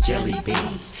 gumdrops, jelly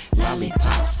beans,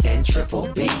 lollipops, and triple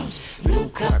beams. Blue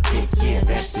carpet, yeah,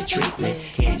 that's the treatment.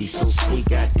 Candy so sweet,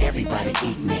 got everybody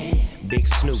eating it. Big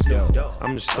Snoop Dogg,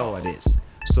 I'm the star of this.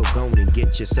 So go and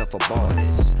get yourself a bar of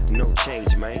this. No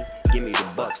change, man. Give me the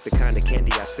bucks. The kind of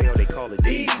candy I sell, they call it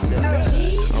these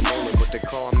nuts. I'm only with the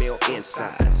caramel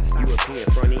insides. European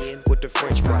front end with the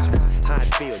French fries. How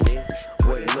it feel, then?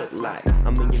 What it look like?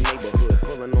 I'm in your neighborhood,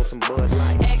 pulling on some Bud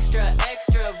Light. Extra,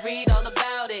 extra, read all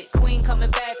about it. Queen coming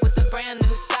back with a brand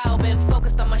new style. Been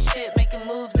focused on my shit, making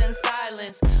moves in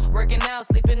silence. Working out,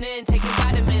 sleeping in, taking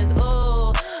vitamins.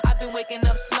 Ooh, I've been waking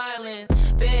up smiling.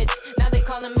 Bitch, now they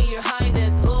calling me your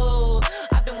highness. Ooh,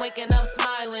 I've been waking up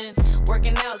smiling.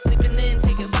 Working out, sleeping in,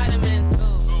 taking vitamins.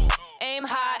 Aim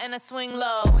high and I swing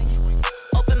low.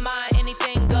 Open mind,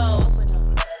 anything goes.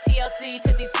 TLC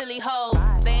to these silly hoes.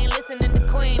 They ain't listening to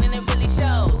Queen and it really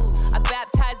shows. I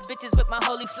baptize bitches with my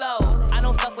holy flows. I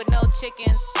don't fuck with no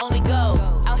chickens, only goats.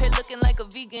 Out here looking like a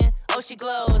vegan, oh she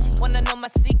glows. Wanna know my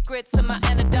secrets and my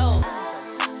antidotes.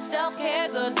 Self-care,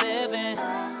 good living.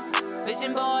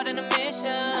 Vision board and a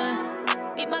mission.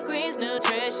 Eat my greens,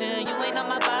 nutrition. You ain't on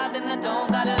my vibe, then I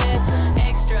don't gotta listen.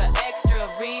 Extra, extra,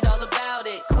 read all about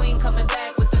it. Queen coming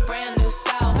back with a brand new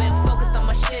style. Been focused on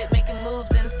my shit, making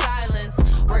moves in silence.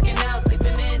 Working out,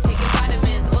 sleeping in, taking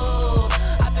vitamins. Ooh,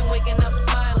 I've been waking up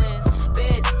smiling.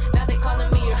 Bitch, now they calling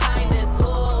me your highness.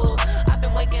 Ooh, I've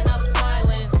been waking up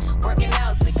smiling. Working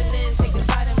out, sleeping in, taking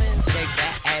vitamins. Shake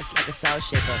that ass like a salt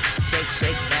shaker. Shake,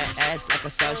 shake that ass. ass like a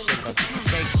salt shaker.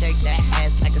 Shake that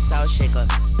ass like a salt shaker.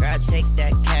 Girl, take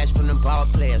that cash from the ball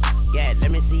players. Yeah,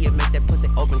 let me see you make that pussy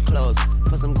open close.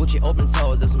 Put some Gucci open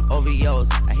toes and some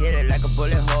OVOs. I hit it like a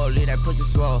bullet hole, leave that pussy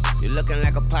swole. You looking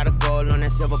like a pot of gold on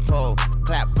that silver pole.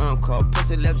 Clap, uncle,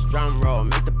 pussy lips, drum roll.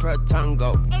 Make the pearl tongue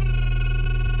go.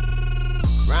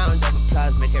 Round of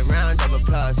applause, make it round of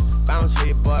applause. Bounce for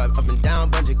your boy, up and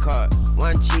down, bungee cord.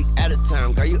 One cheek at a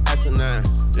time, girl, you asinine.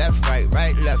 Left,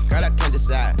 right, left, girl, I can't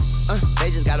decide. They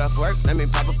just got off work, let me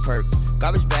pop a perk.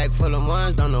 Garbage bag full of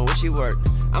ones, don't know where she work.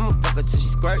 I'ma fuck her till she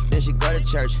squirt, then she go to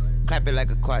church. Clap it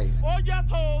like a choir. Oh yes,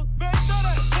 hoes, they do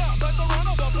that clap like the run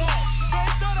of a ball.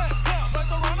 They do that clap like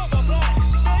the run of a ball.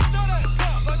 They do that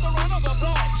clap like the run of a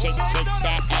ball. Shake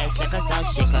that ass like a salt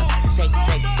shaker. Take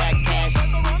that cash.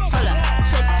 Hold up,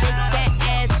 shake that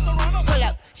ass. Hold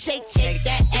up, shake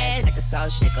that ass like a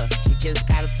salt shaker. She just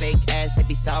got a fake ass, it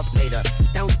be soft later.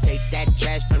 Don't take that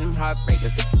trash from them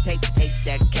heartbreakers. Take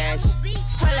that cash.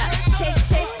 Hold up,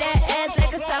 shake that ass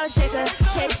like a salt shaker.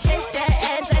 Shake that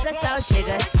ass like a salt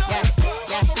shaker. Yeah.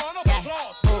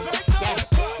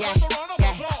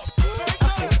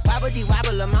 Okay,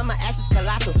 wobble, mama ass is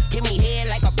colossal. Give me head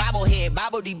like a bobblehead,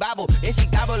 bobble. And she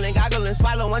gobble and goggle and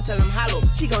swallow until I'm hollow.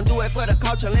 She gon' do it for the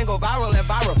culture and go viral at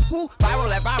viral. Ooh,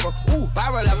 viral at viral. Ooh,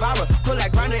 viral at viral. Pull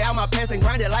that grind it out my pants and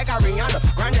grind it like Ariana.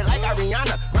 Grind it like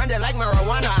Ariana. Grind it like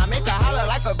marijuana. I make her holler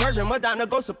like a virgin. Madonna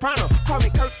go soprano. Call me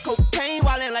Kurt Cocaine,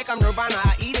 wildin' like I'm Nirvana.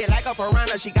 I eat it like a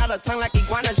piranha. She got a tongue like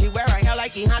iguana. She wear her hair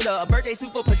like E Honda. A birthday suit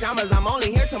for pajamas. I'm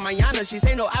only here till mañana. She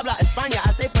say no habla España.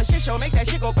 I say for shit show. Make that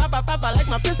shit go papa like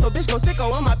my pistol. Bitch go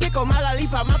sicko on my pickle. My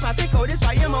lollipop, my pasico. This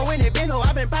why I'm when it been ho.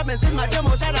 I've been poppin' since my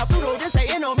demo. Shout out Pluto. This they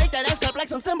inno. Make that ass clap like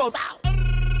some cymbals. Ow.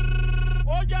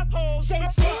 Oh yes, hoes. Shake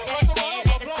that ass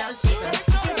like a salt shaker.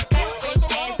 Shake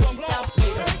that ass like a salt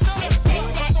shaker. Shake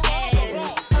that ass.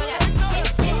 Hold up,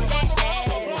 shake that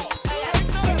ass. Hold up,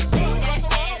 shake that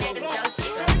ass like a salt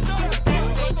shaker.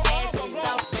 Shake that ass like a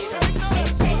salt shaker.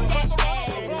 Shake that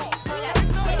ass. Hold up,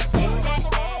 shake that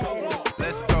ass.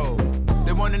 Let's go.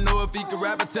 They wanna know if he can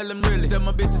rap, I tell him really. Tell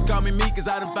my bitches call me cause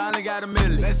I done finally got a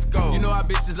million. Let's go. You know how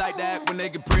bitches like to act when they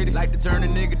get pretty. Like to turn a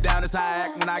nigga down, that's how I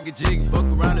act when I get jiggy. Fuck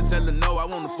around and tell her no, I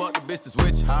wanna fuck the bitch to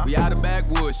switch. We out of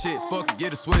backwood, shit, fuck it,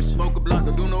 get a switch. Smoke a blunt,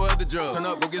 don't do no other drugs. Turn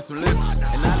up, go get some liquor.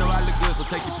 And I know I look good, so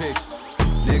take your picture,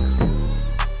 nigga.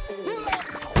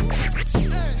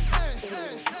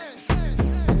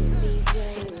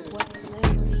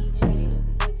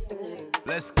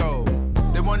 Let's go.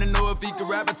 They wanna know if he can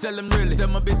rap, I tell him really. Tell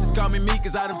my bitches call me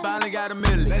cause I done finally got a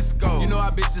million. Let's go. You know how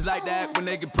bitches like to act when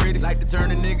they get pretty. Like to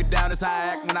turn a nigga down, that's how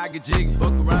I act when I get jiggy.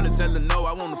 Fuck around and tell her no,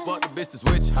 I wanna fuck the bitch to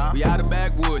switch. We out of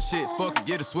backwood, shit, fuck it,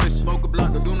 get a switch. Smoke a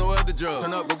blunt, don't do no other drugs.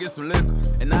 Turn up, go get some liquor.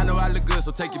 And I know I look good,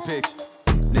 so take your picture,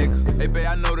 nigga. Hey, babe,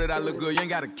 I know that I look good, you ain't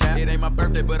got a cap. It ain't my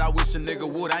birthday, but I wish a nigga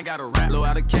would. I ain't got a rap. Blow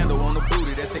out a candle on the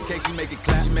booty, that's the cake, she make it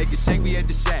clap. She make it shake me at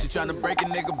the shack. She tryna break a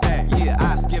nigga back. Yeah,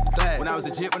 I skip class. When I was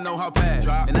a jit with no hard pass.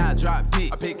 And I drop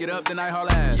dick. I pick it up, then I haul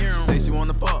ass. She say she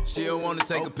wanna fuck, she don't wanna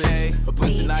take a picture. Her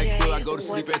pussy night cool, I go to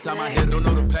sleep every time I hit. Don't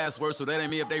know the password, so that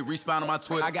ain't me if they respawn on my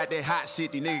Twitter. I got that hot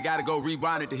shit, these niggas gotta go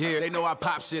rewind it to hear. They know I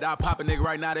pop shit, I pop a nigga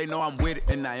right now, they know I'm with it.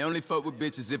 And I only fuck with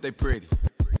bitches if they pretty.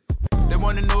 They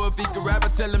wanna know if he can rap, I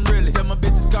tell him really. Tell my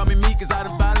bitches call me cause I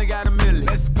done finally got a million.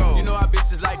 Let's go. You know how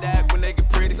bitches like to act when they get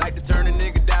pretty. Like to turn a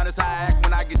nigga down, that's how I act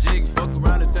when I get jiggy. Fuck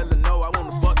around and tell her no, I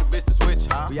wanna fuck the bitch to switch.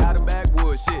 We out of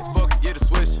backwood, shit, fuck it, get a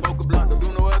switch. Smoke a blunt, don't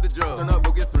do no other drugs. Turn up,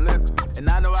 go get some liquor. And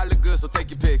I know I look good, so take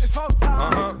your picture.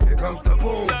 Here comes the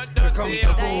boom, here comes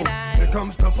the boom, here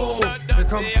comes the boom, here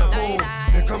comes the boom,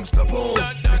 here comes the boom,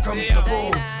 here comes the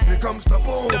boom, here comes the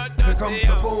boom, here comes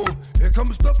the boom, here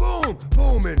comes the boom,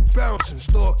 booming, bouncing,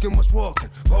 stalking, what's walking,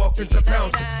 walking to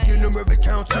pouncing, get them every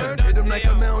counter, hit them like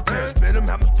a mountain, spit them,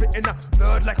 I'm spitting out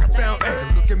blood like a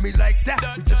fountain. Look at me like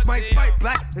that, we just might fight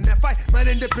black, and that fight might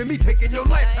end up in me taking your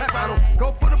life. I don't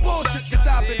go for the bullshit, cause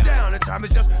I've been down, and time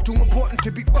is just too important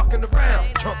to be fucking around.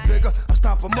 Chump nigga, I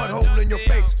stop a mud hole in your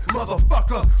face,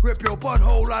 motherfucker, rip your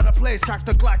butthole out of place, cock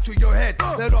the Glock to your head,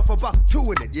 let off about 2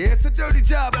 in it. Yeah, it's a dirty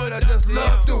job, but I just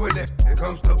love doing it. Here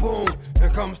comes the boom, here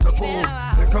comes the boom,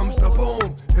 here comes the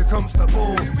boom, here comes the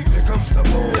boom, here comes the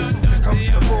boom, here comes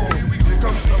the boom, here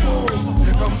comes the boom,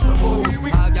 here comes the boom.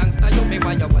 All gangsta, you me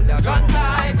when you hold your gun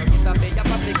tight. Make it a big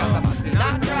pussy, cause I'm a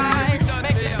not right.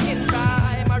 Make it in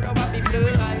time, I rub up the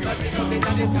blood, but it's something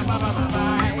that is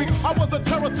I was a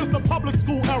terror since the public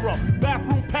school era.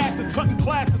 Bathroom passes, cutting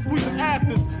classes, squeezing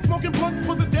asses. Smoking blunts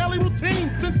was a daily routine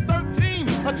since 13.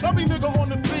 A chubby nigga on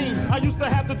the scene. I used to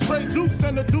have the Trey Deuce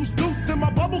and the Deuce in my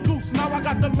bubble goose. Now I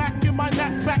got the Mac in my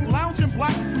knapsack, lounging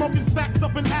black, smoking sacks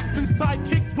up in axe and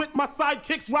sidekicks with my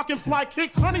sidekicks, rocking fly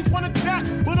kicks. Honeys wanna chat,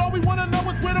 but all we wanna know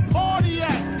is where the party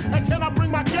at. And can I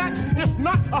bring my gat? If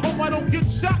not, I hope I don't get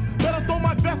shot. Better throw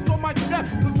my vest on my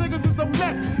chest, cause niggas is a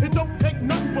mess. It don't take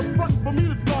nothing but front for me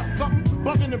to start something.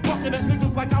 Bugging and bucking at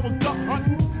niggas like I was duck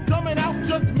hunting. Dumbing out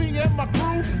just me and my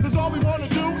crew, cause all we wanna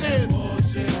do is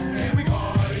bullshit, and we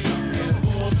party, and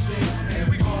bullshit, and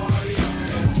we party,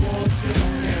 and bullshit,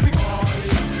 and we party,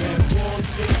 and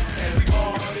bullshit, and we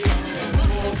party, and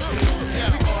bullshit,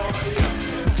 and we party,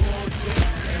 and bullshit,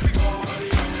 and we party,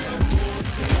 and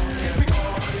bullshit, and we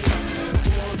party, and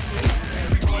bullshit, and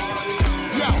we party.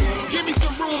 Yo, give me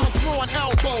some room, I'm throwing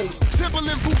elbows.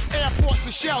 Timberland boots, Air Force,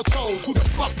 and shell toes. Who the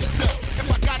fuck is that?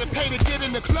 If I gotta pay to get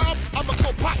in the club, I'ma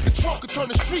go pop the trunk and turn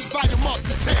the street volume up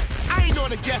to 10. I ain't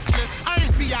on the guest list, I ain't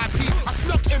VIP. I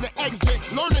snuck in the exit,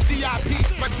 learn the DIP.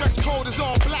 My dress code is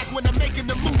all black when I'm making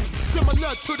the moves,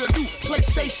 similar to the new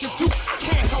PlayStation 2. I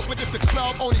can't help it if the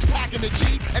club only packing the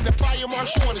G, and the fire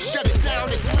marshal wanna shut it down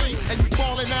at 3. And you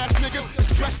ballin' ass niggas is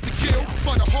dressed to kill,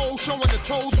 for the whole showing the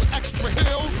toes with extra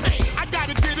heels. Hey, I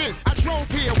gotta get in, I drove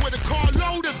here with a car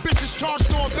load of bitches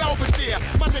charged on Belvedere.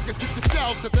 My niggas hit the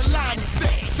cells so the line is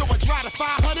thick, so I try to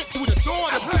 500 through the door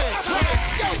to bitch.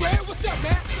 Yo, Red, what's up,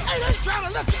 man? Hey, they trying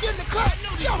to let you get in the club.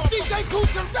 Yo, DJ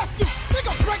Goose and Rescue, we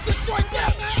gon' break this joint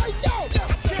down, man. Hey, yo,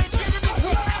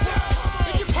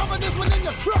 if you pumping this one in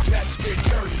your truck, let's get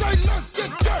dirty. Say, let's get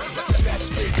dirty. Let's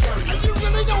get dirty. And you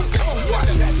really don't give a what.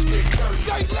 Let's get dirty.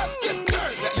 Say, let's get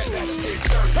dirty. Let's get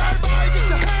dirty. Everybody get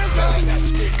your hands up.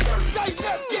 Let's get dirty. Say,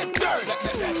 let's get dirty.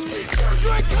 Let's get dirty. You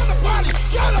ain't come to party,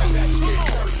 shut up. Let's get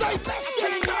dirty. Say, let's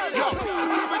get dirty.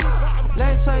 Let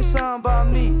me tell you something about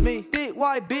me. Thick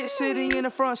white bitch sitting in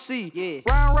the front seat. Yeah.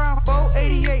 Round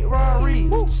 488 Rari.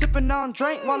 Sipping on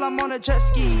drink while I'm on a jet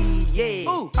ski. Yeah.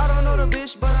 Ooh. I don't know the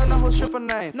bitch, but I know her stripper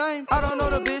name. I don't know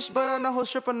the bitch, but I know her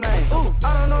stripper name. Ooh.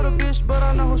 I don't know the bitch, but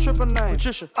I know her stripper name.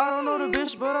 Patricia. I don't know the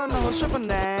bitch, but I know her stripper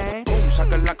name. Boom,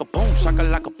 shaka like a boom, shaka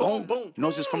like a boom, boom.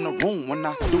 Noses from the room when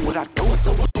I do what I do.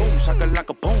 Boom, shaka like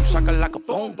a boom, shaka like a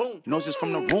boom, boom. Noses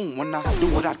from the room when I do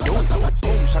what I do.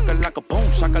 Boom, shaka like a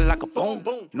boom, shaka like a boom,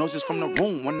 boom. Noses from the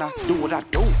room when I do what I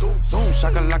do. Zoom,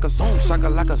 shaka like a zoom, shaka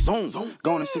like a zoom.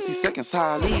 Going in 60 seconds,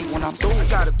 how I leave when I'm through. I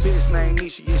got a bitch named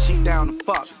Nisha, yeah, she down to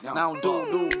fuck. Now I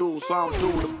don't do, so I don't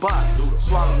do the butt.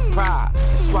 Swallow the pride,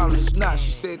 and swallow this nut.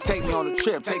 She said, take me on a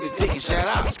trip, take this dick and shut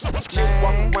up. Chick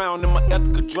walk around in my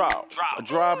ethical draw. I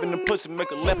drive in the pussy,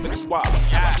 make a left in the wild.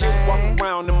 Chick walk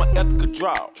around in my ethical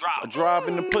draw. I drive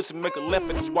in the pussy, make a left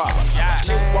in the wild.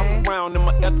 Chick walk around in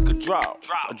my ethical draw.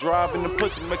 I drive in the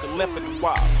pussy, make a left in the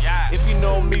wild. If you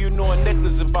know me, you know a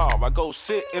necklace involved. I go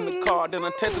sit in the car, then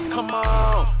I text her, come on.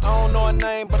 I don't know her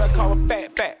name, but I call her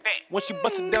fat. When she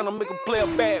bust it down, I make her play a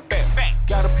bad.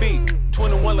 Gotta be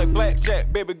 21 like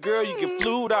blackjack. Baby girl, you get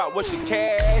flued out, what she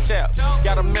cash out.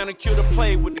 Got a manicure to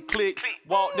play with the click.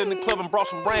 Walked in the club and brought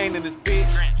some rain in this bitch.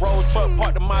 Roll truck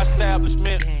parked in my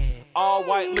establishment. All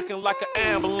white looking like an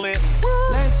ambulance.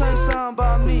 Let me tell you something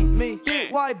about me.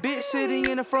 Thick white bitch sitting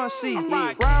in the front seat.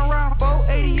 Round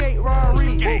 488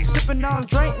 Rari. Sipping on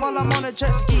drink while I'm on a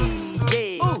jet ski.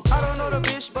 Yeah. Ooh. I don't know the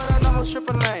bitch, but I know her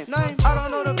stripper name. I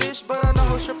don't know the bitch, but I know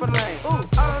her stripper name. Ooh.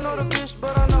 I don't know the bitch,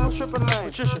 but I know her stripper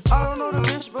name. Patricia. I don't know the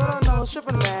bitch, but I know her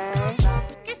stripper name.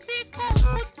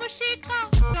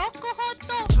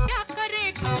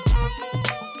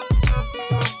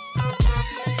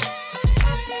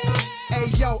 Hey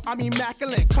yo, I'm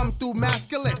immaculate, come through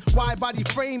masculine. Wide body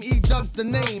frame, E-Dub's the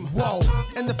name. Whoa,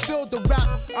 in the field of rap,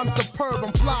 I'm superb,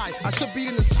 I'm fly. I should be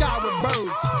in the sky with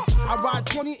birds. I ride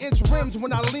 20-inch rims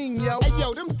when I lean, yo. Hey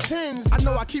yo, them tins, I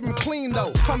know I keep them clean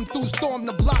though. Come through, storm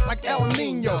the block like El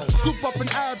Nino. Scoop up an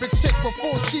Arabic chick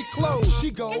before she close.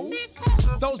 She goes,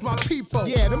 those my people.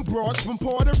 Yeah, them broads from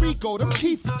Puerto Rico, them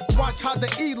keep. Watch how the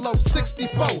elope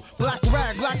 64. Black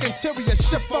rag, black interior,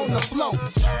 ship on the flow.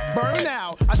 Burn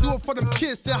out, I do it for them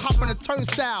kids that hop on the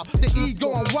turnstile. The E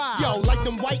going wild. Yo, like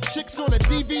them white chicks on a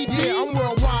DVD. Yeah, I'm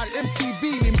worldwide,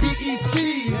 MTV and BET.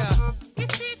 Yeah.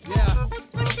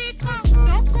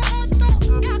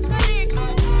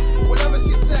 Whatever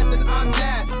she said, then I'm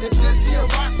that. If this here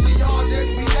rocks to y'all, then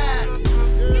we laugh.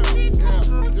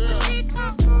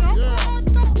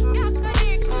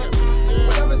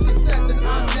 Whatever she said, then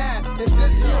I'm that. If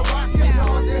this here rocks to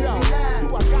y'all, then we laugh.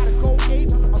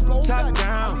 Top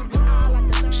down,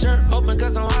 shirt open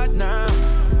 'cause I'm hot now.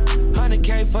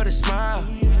 100K for the smile.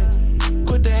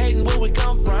 Quit the hating, where we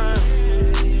come from.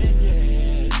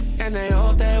 And they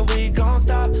hope that we gon'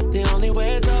 stop. The only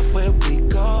way is up where we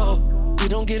go. We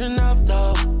don't get enough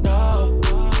though, no.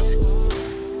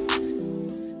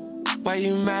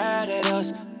 you mad at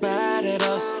us, mad at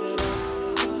us?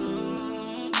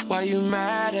 Why you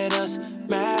mad at us,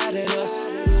 mad at us?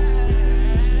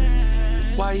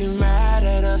 Why you mad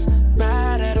at us,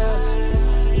 mad at us?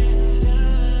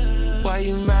 Why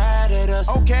you mad at us,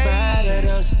 mad at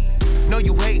us? Know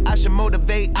you hate, I should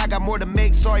motivate. I got more to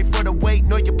make, sorry for the wait.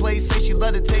 Know your place, say she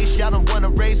love the taste. Y'all don't wanna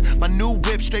race. My new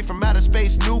whip straight from outer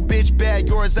space. New bitch bad,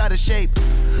 yours out of shape.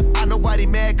 I know why they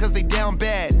mad, cause they down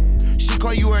bad. She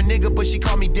call you her nigga, but she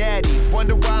call me daddy.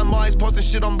 Wonder why I'm always posting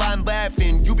shit online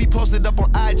laughing. You be posted up on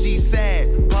IG sad.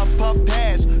 Puff, puff,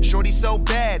 pass. Shorty so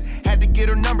bad. Had to get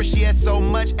her number, she has so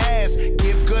much ass.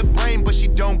 Give good brain, but she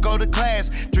don't go to class.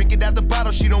 Drink it out the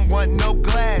bottle, she don't want no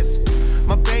glass.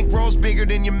 My bankroll's bigger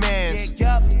than your man's.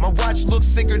 My watch looks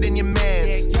sicker than your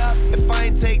man's. If I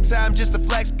ain't take time just to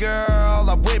flex, girl,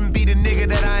 I wouldn't be the nigga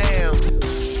that I am.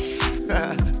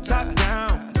 Top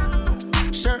down,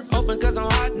 shirt open cause I'm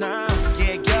hot now.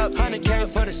 100K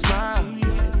for the smile.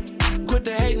 Quit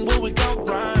the hating when we go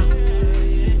round.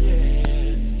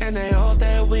 And they hope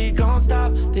that we gon'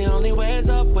 stop. The only way is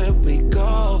up where we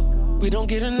go. We don't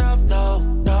get enough, no,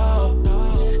 no.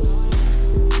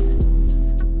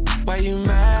 Why you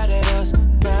mad at us,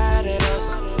 mad at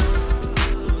us?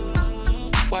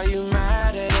 Why you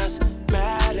mad at us,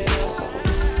 mad at us?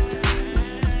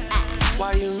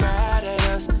 Why you mad at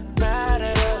us, mad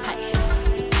at us?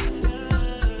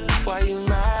 Why you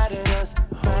mad at us,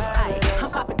 mad at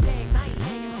us?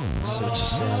 Such a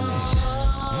sadness.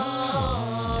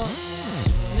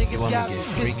 Niggas got me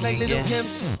fist like little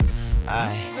pimps.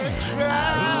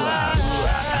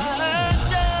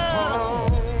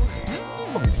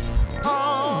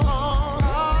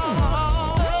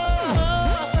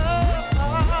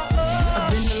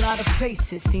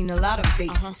 Places, seen a lot of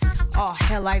faces. Oh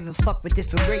hell, I even fuck with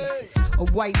different races. A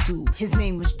white dude, his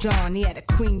name was John. He had a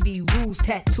Queen Bee Rules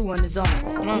tattoo on his arm.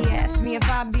 He asked me if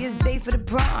I'd be his date for the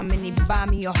prom, and he'd buy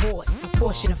me a horse, a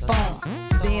Porsche and a farm.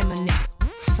 Damn a nigga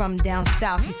from down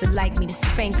south used to like me to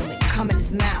spank him and come in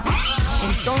his mouth.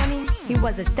 And Thorny, he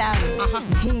was a thousand.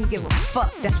 He didn't give a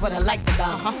fuck, that's what I liked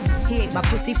about him. He ate my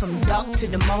pussy from dark to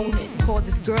the morning. Called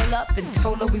this girl up and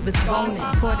told her we was boning.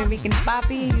 Puerto Rican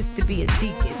Poppy used to be a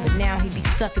deacon, but now he be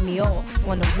sucking me off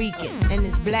on the weekend. And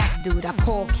this black dude I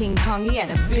call King Kong, he had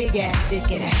a big ass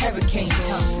dick and a hurricane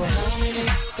tongue. How many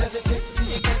licks does it take till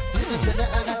you get to the center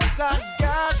of the I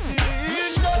got to know.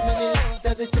 How many licks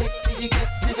does it take till you get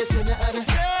to the center of the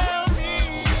Tell me.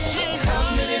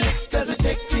 How many licks does it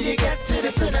take till you get to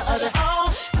the center of the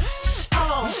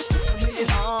How many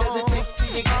licks does it take till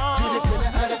you get to the center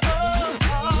of the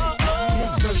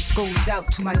This verse goes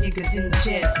out to my niggas in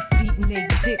jail, beating their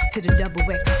dicks to the double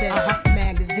XL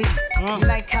magazine. You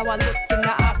like how I look in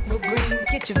the aqua green?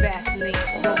 Get your Vaseline,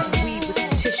 roll some weed with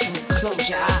some tissue, close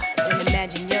your eyes, and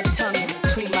imagine your tongue in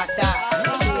between my thighs.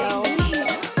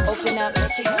 Open up,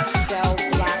 keep yourself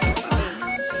locked.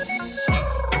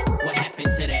 What happened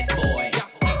to that boy?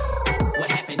 What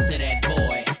happened to that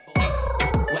boy?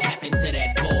 What happened to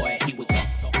that boy? He would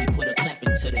talk, he put a clap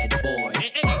into that boy.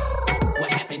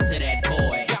 What happened to that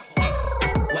boy?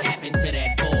 What happened to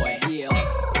that boy? Yeah.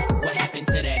 What happened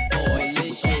to that boy?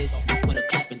 Delicious. He put a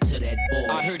clap into that boy.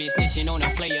 I heard it snitching on a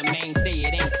player, man, say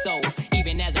it ain't so.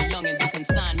 Even as a youngin', they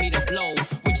consigned me to blow,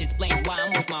 which explains why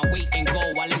I'm worth my weight in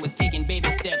gold. While it was taking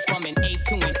baby steps from an 8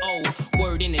 to an O.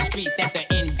 Word in the streets that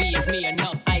the envy is me.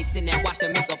 Enough ice in that watch to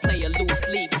make a player lose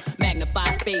sleep.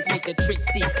 Magnified face, make the trick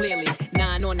see clearly.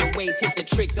 9 on the waist, hit the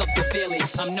trick up severely.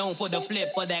 I'm known for the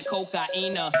flip for that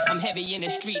cocaina. I'm heavy in the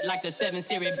street like the 7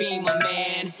 Series Beamer,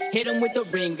 man. Hit him with the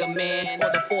ringer, man.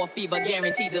 Or the 4 fever,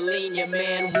 guaranteed to lean you,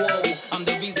 man. Whoa, I'm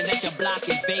the reason that your block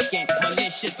is vacant.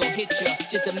 Malicious will hit you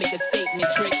just to make a statement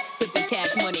trick. Put some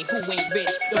cash money, who ain't rich?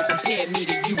 Don't compare me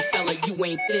to you, fella, you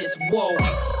ain't this. Whoa,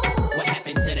 what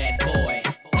happened to that boy?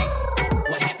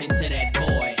 What happened to that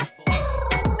boy?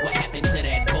 What happened to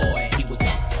that boy? He would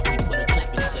talk, he put a clap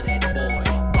into that boy.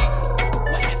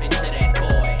 What happened to that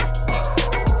boy?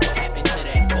 What happened to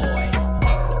that boy?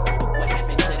 What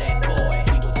happened to that boy?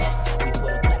 He would talk, he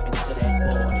put a clap into that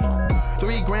boy.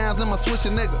 3 grams in my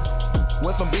swisher nigga.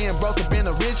 Went from being broke to being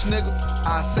a rich nigga.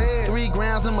 I said 3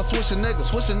 grams in my swisher nigga.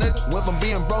 Swisher nigga. Went from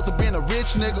being broke to being a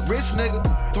rich nigga. Rich nigga.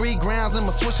 3 grams in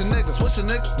my swisher nigga. Swisher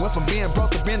nigga. Went from being broke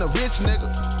to being a rich nigga.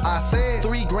 I said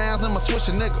 3 grams in my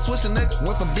swisher nigga. Swisher nigga.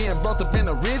 Went from being broke to being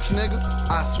a rich nigga.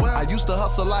 I swear I used to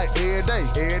hustle like every day.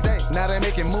 Every day. Now they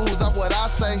making moves off what I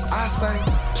say. I say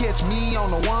catch me on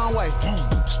the one way.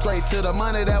 Straight to the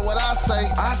money, that what I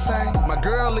say. I say my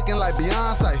girl looking like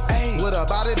Beyonce. Ay. With a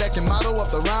body that can model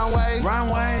up the runway.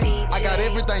 runway. I got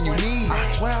everything you need.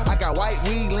 I swear. I got white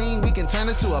weed lean, we can turn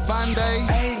this to a fun day.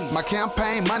 Ay. My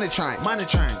campaign, money train. Money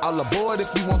train. All aboard if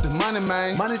you want this money,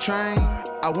 man. Money train.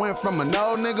 I went from a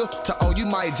no nigga to oh you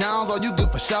Mike Jones, oh you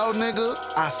good for show, nigga.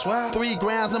 I swear. 3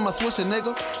 grams in my swisher,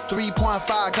 nigga.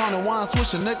 3.5 gone in one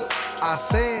swisher, nigga. I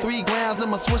said 3 grams in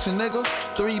my swisher, nigga.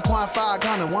 3.5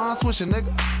 gone in one swisher,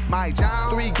 nigga. Mike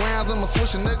Jones. 3 grams in my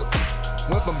swisher, nigga.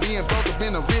 Went from being broke to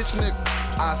being a rich nigga.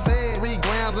 I said 3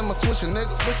 grams in my swisher,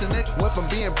 nigga. Swisher, nigga. Went from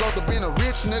being broke to being a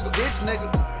rich nigga. Rich nigga.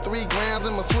 3 grams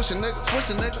in my swisher, nigga.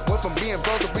 Swisher, nigga. Went from being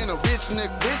broke to being a rich nigga.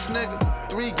 Rich nigga.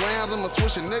 3 grams in my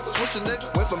swisher, nigga. Swisher, nigga.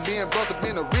 Went from being broke to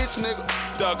being a rich nigga.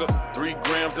 Dugger. 3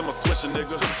 grams in my swisher,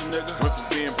 nigga. Swisher, nigga. Went from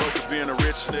being broke to being a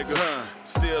rich nigga.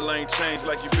 Still ain't changed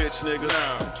like you bitch, nigga.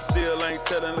 Still ain't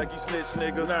telling like you snitch,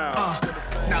 nigga.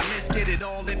 Now let's get it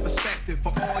all in perspective.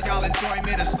 For all y'all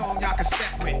enjoyment, a song y'all can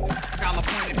step with. Y'all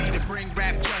appointed me to bring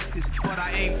rap justice, but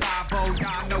I ain't 5-0.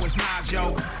 Y'all know it's Nas,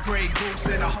 yo. Grey Goose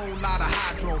and a whole lot of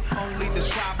hydro. Only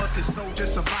describe us as soldier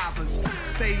survivors.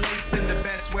 Stay laced in the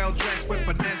best, well dressed with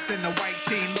finesse in the white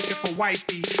tee, looking for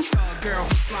wifey. Girl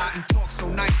who fly and talk so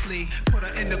nicely. Put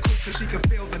her in the coupe so she can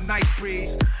feel the night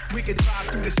breeze. We can drive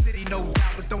through the city, no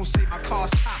doubt, but don't say my car's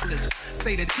topless.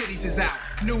 Say the titties is out.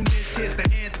 Newness, here's the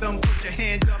anthem. Put your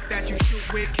hand up that you shoot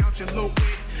with, count your loot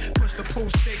with. Push the pool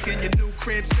stick in your new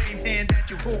crib, same hand that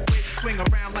you hoop with. Swing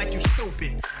around like you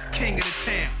stupid. King of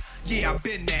the town. Yeah, I've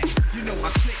been that. You know my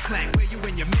click clack, where you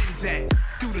and your men's at?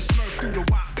 Through the smurf, through the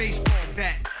wop, baseball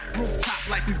bat. Rooftop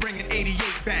like we bringing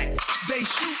 88 back. They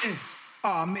shooting.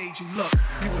 I made you look.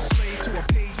 You a slave to a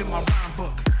page in my rhyme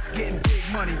book. Getting big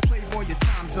money, playboy, your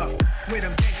time's up. Where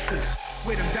them gangsters,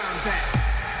 where them dimes at?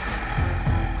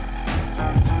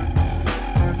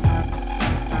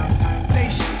 They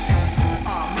shooting.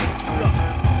 I made you look.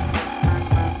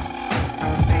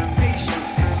 They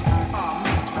shooting. I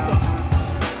made you look.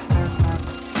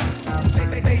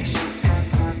 They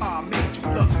shooting. I made you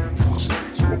look. You a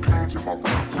slave to a page in my rhyme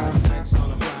book. Hot sex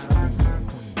on a bottom.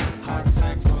 Hot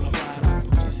sex on a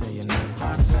bottom. Say your name.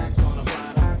 Hot sex on a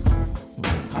bottom.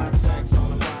 Hot sex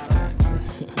on a bottom.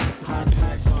 Hot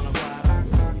sex on a bottom.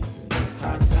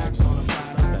 Hot sex on a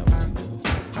bottom.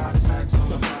 Hot sex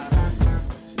on a bottom.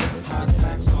 Hot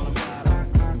sex on a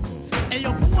bottom. Hey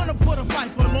yo, who wanna put a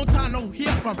fight for a long time no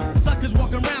hear from? Suckers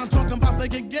walking around talking about they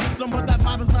can get some, but that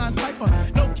vibe is not cipher.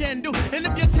 No can do. And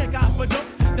if you take out for dope,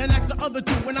 then ask the other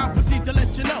two when I proceed to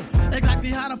let you know exactly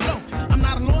how to flow. I'm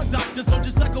not a law doctor, so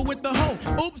just sucker with the hoe.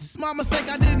 Oops, my mistake,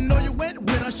 I didn't know you went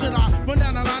with her. Should I run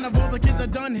down the line of all the kids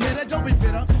that done hit her? Don't be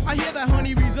bitter. I hear that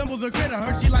honey resembles a critter.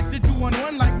 Heard she likes it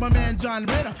 2-on-1 like my man John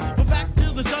Ritter. But back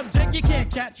to the subject, you can't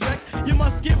catch wreck. You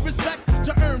must give respect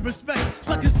to earn respect.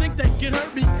 Suckers think they can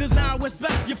hurt me, cause now I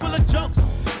respect. You're full of jokes.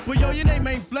 Well, yo, your name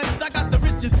ain't flex. I got the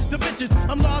riches, the bitches.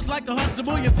 I'm large like a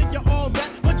Huxtable. You think you're all that,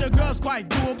 but your girl's quite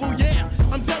doable, yeah.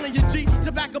 I'm telling you, G,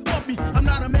 to back above me. I'm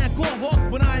not a man called Hawk,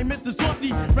 but I ain't Mr.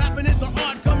 Softy. Rapping is an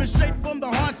art coming straight from the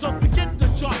heart, so forget the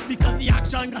chart because the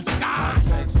action got sky. Hot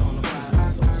sex on the bottom,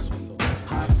 so sweet.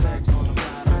 Hot sex on the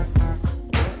bottom.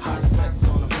 Hot sex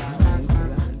on the bottom.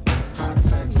 Hot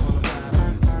sex on the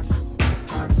bottom.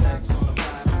 Hot sex on the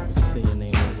bottom. Say your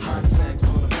name is Hot sex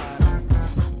on the bottom.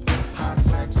 Hot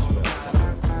sex on the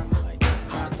bottom.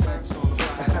 Hot sex on the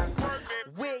bottom.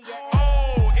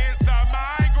 Oh, it's a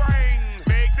migraine.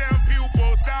 Make them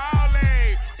pupils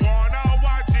dilate. Wanna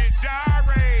watch it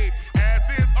gyrate as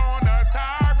it's on a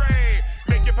tirade.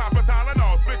 Make your pop a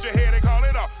Tylenol, split your head and call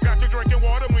it off. Got you drinking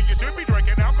water when you should be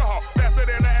drinking alcohol. Faster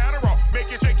than the Adderall. Make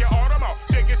you shake your Audemars.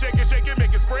 Shake it, shake it, shake it,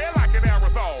 make it spread like an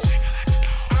aerosol.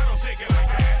 I don't shake it like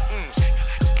that.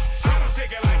 I don't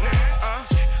shake it like that.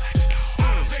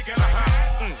 I don't shake it like that.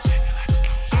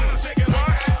 I don't shake it like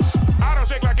that. I don't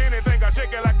shake like anything, I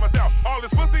shake it like myself. All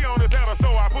this pussy on the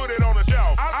pedestal, I put it on the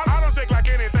shelf. I don't shake like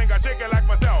anything, I shake it like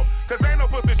myself. Cause ain't no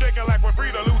pussy shaking like when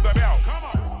Frida lose a belt. Come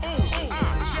on.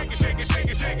 Shake it, shake it, shake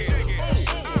it, shake it, shake it.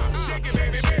 Shake it,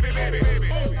 baby, baby, baby, baby.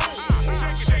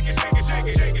 Shake it, shake it, shake it, shake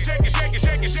it, shake it, shake it, shake it,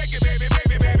 shake it, shake it, baby,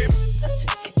 baby, baby.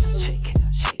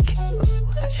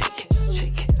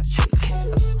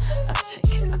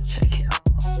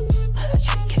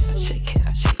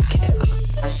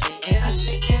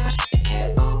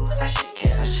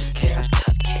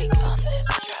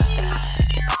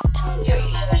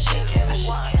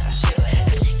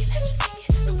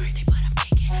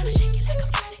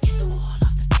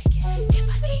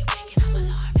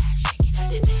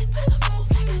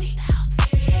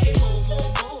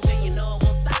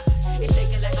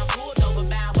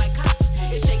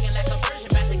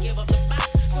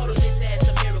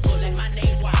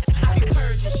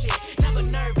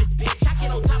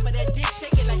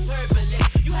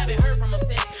 You You haven't heard from him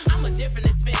since. I'm a different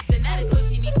expense, and that is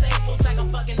pussy needs staples like I'm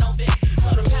fucking no bitch.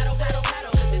 So them paddle, paddle,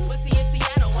 paddle, cause it's pussy in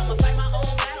Seattle. I'ma fight my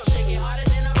own battle, shake it harder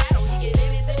than a rattle. He get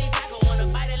in it, then he tackle,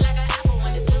 wanna bite it like an apple.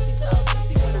 When it's pussy so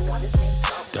juicy, when I want this thing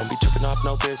so. Don't be tripping off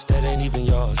no bitch that ain't even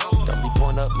yours. Don't be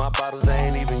pouring up my bottles that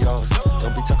ain't even yours.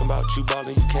 Don't be talking about you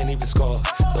ballin', you can't even score.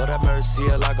 Lord have mercy,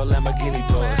 like a Lamborghini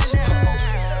doors.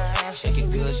 Shake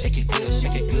it good, shake it good,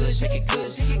 shake it good, shake it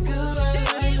good, shake it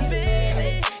good,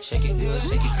 baby. Shake it good,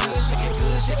 shake it good, shake it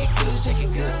good, shake it good, shake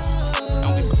it good.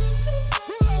 Don't be.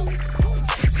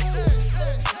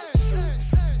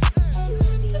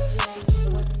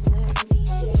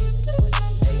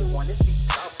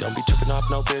 Don't be tripping off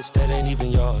no bitch that ain't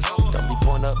even yours. Don't be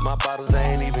pouring up my bottles that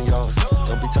ain't even yours.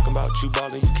 Don't be talking about you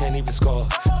ballin', you can't even score.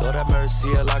 Lord have mercy,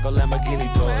 like a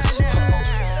Lamborghini doors.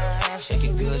 Shake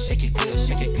it good, shake it good,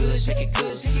 shake it good, shake it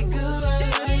good, shake it good,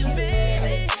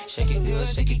 baby. Shake it good,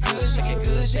 shake it good, shake it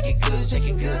good, shake it good, shake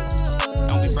it good.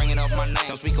 Don't be bringing up my name,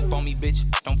 don't speak up on me, bitch.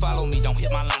 Don't follow me, don't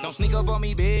hit my line, don't sneak up on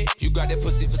me, bitch. You got that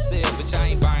pussy for sale, bitch, I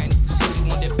ain't buying it. Since you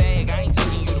want that bag, I ain't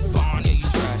taking you to barn, yeah, you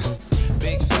tried.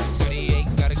 Big fat,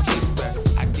 38, got a kick back.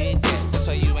 I did that, that's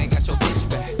why you ain't got your bitch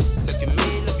back. Look at me,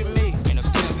 in a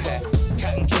pimp hat.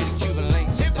 Cotton candy, Cuban link.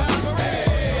 Hip hop parade.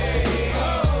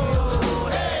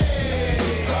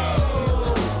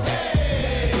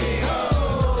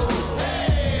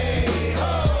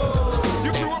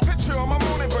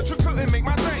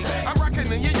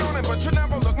 But you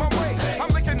never look my way. I'm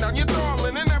licking down your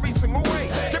darling in every single way.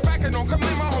 Get back and don't come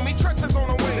in, my homie trenches on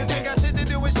the way. This ain't got shit to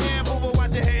do with shampoo, but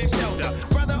watch your head and shoulder.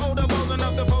 Brother older, bold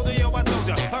enough to fold to yo, I told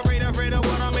ya. Afraid of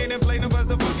what I made and play no buzz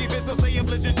the funky fit, so say you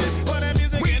flip your shit. For that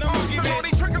music we ain't no monkey bit. bit. All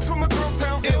these triggers from the girl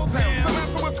town, ill town. So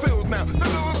that's how it feels now. The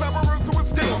villains that were so it's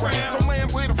still round. Don't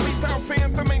land with a freestyle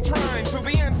phantom ain't trying to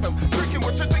be handsome. Tricking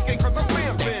what you're thinking, cause I'm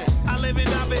vamping. I live and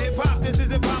die for hip hop, this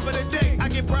is hip hop of the day. I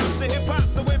get props to hip hop,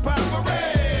 so hip hop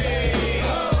parade.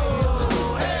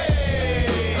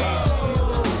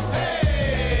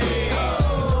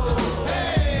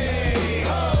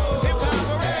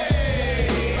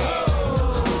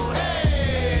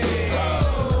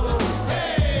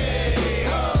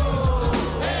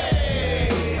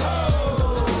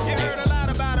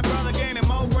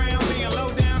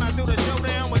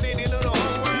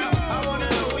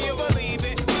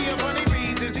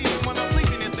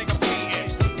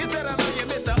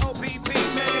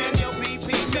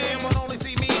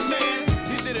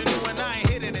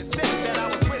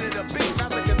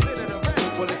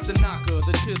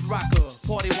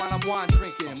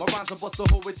 What's the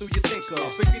whole way through your thinker?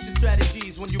 Forget your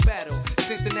strategies when you battle. It's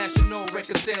international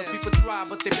record sales. People try,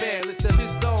 but they bail. It's the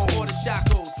his zone or the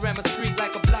shackles. Ram a street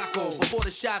like a blocko before the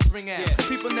shots ring out.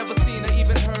 People never seen or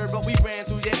even heard, but we ran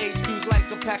through your HQs like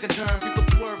a pack of germ. People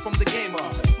swerve from the gamer.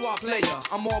 Swap player,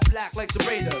 I'm all black like the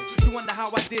Raiders. You wonder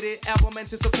how I did it? Album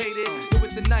anticipated. It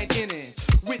was the ninth inning.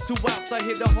 With 2 outs, I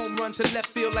hit a home run to left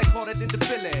field like Carter did the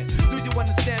Philly. Do you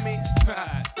understand me?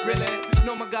 Really?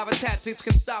 No MacGyver tactics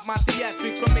can stop my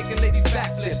theatrics from making ladies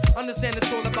backflip. Understand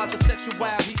it's all about the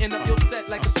sexuality. End up your set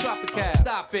like a Stropical.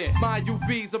 Stop it. My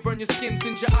UVs will burn your skin,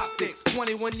 singe your optics.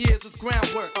 21 years is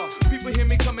groundwork. People hear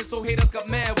me coming, so haters got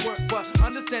mad work. But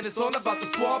understand it's all about the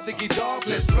suave diggy dogs.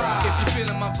 Let's ride. If you're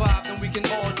feeling my vibe, then we can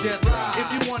all just ride.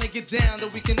 If you wanna get down,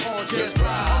 then we can all just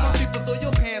ride. All my people, throw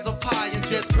your hands up high and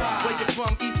just ride. Where you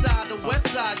from, east side to west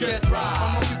side, just ride.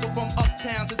 All my people from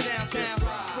uptown to downtown,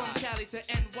 from Cali to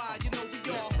NY, you know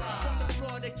we all from the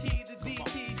Florida Key to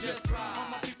DP, just ride. All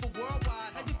my people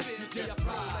worldwide, how you feel? Just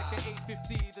ride. Like an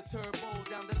 850, the turbo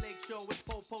down the lake show with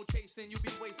Popo chasing, you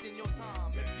be wasting your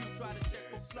time if you try to check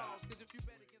for flaws, cause if you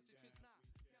better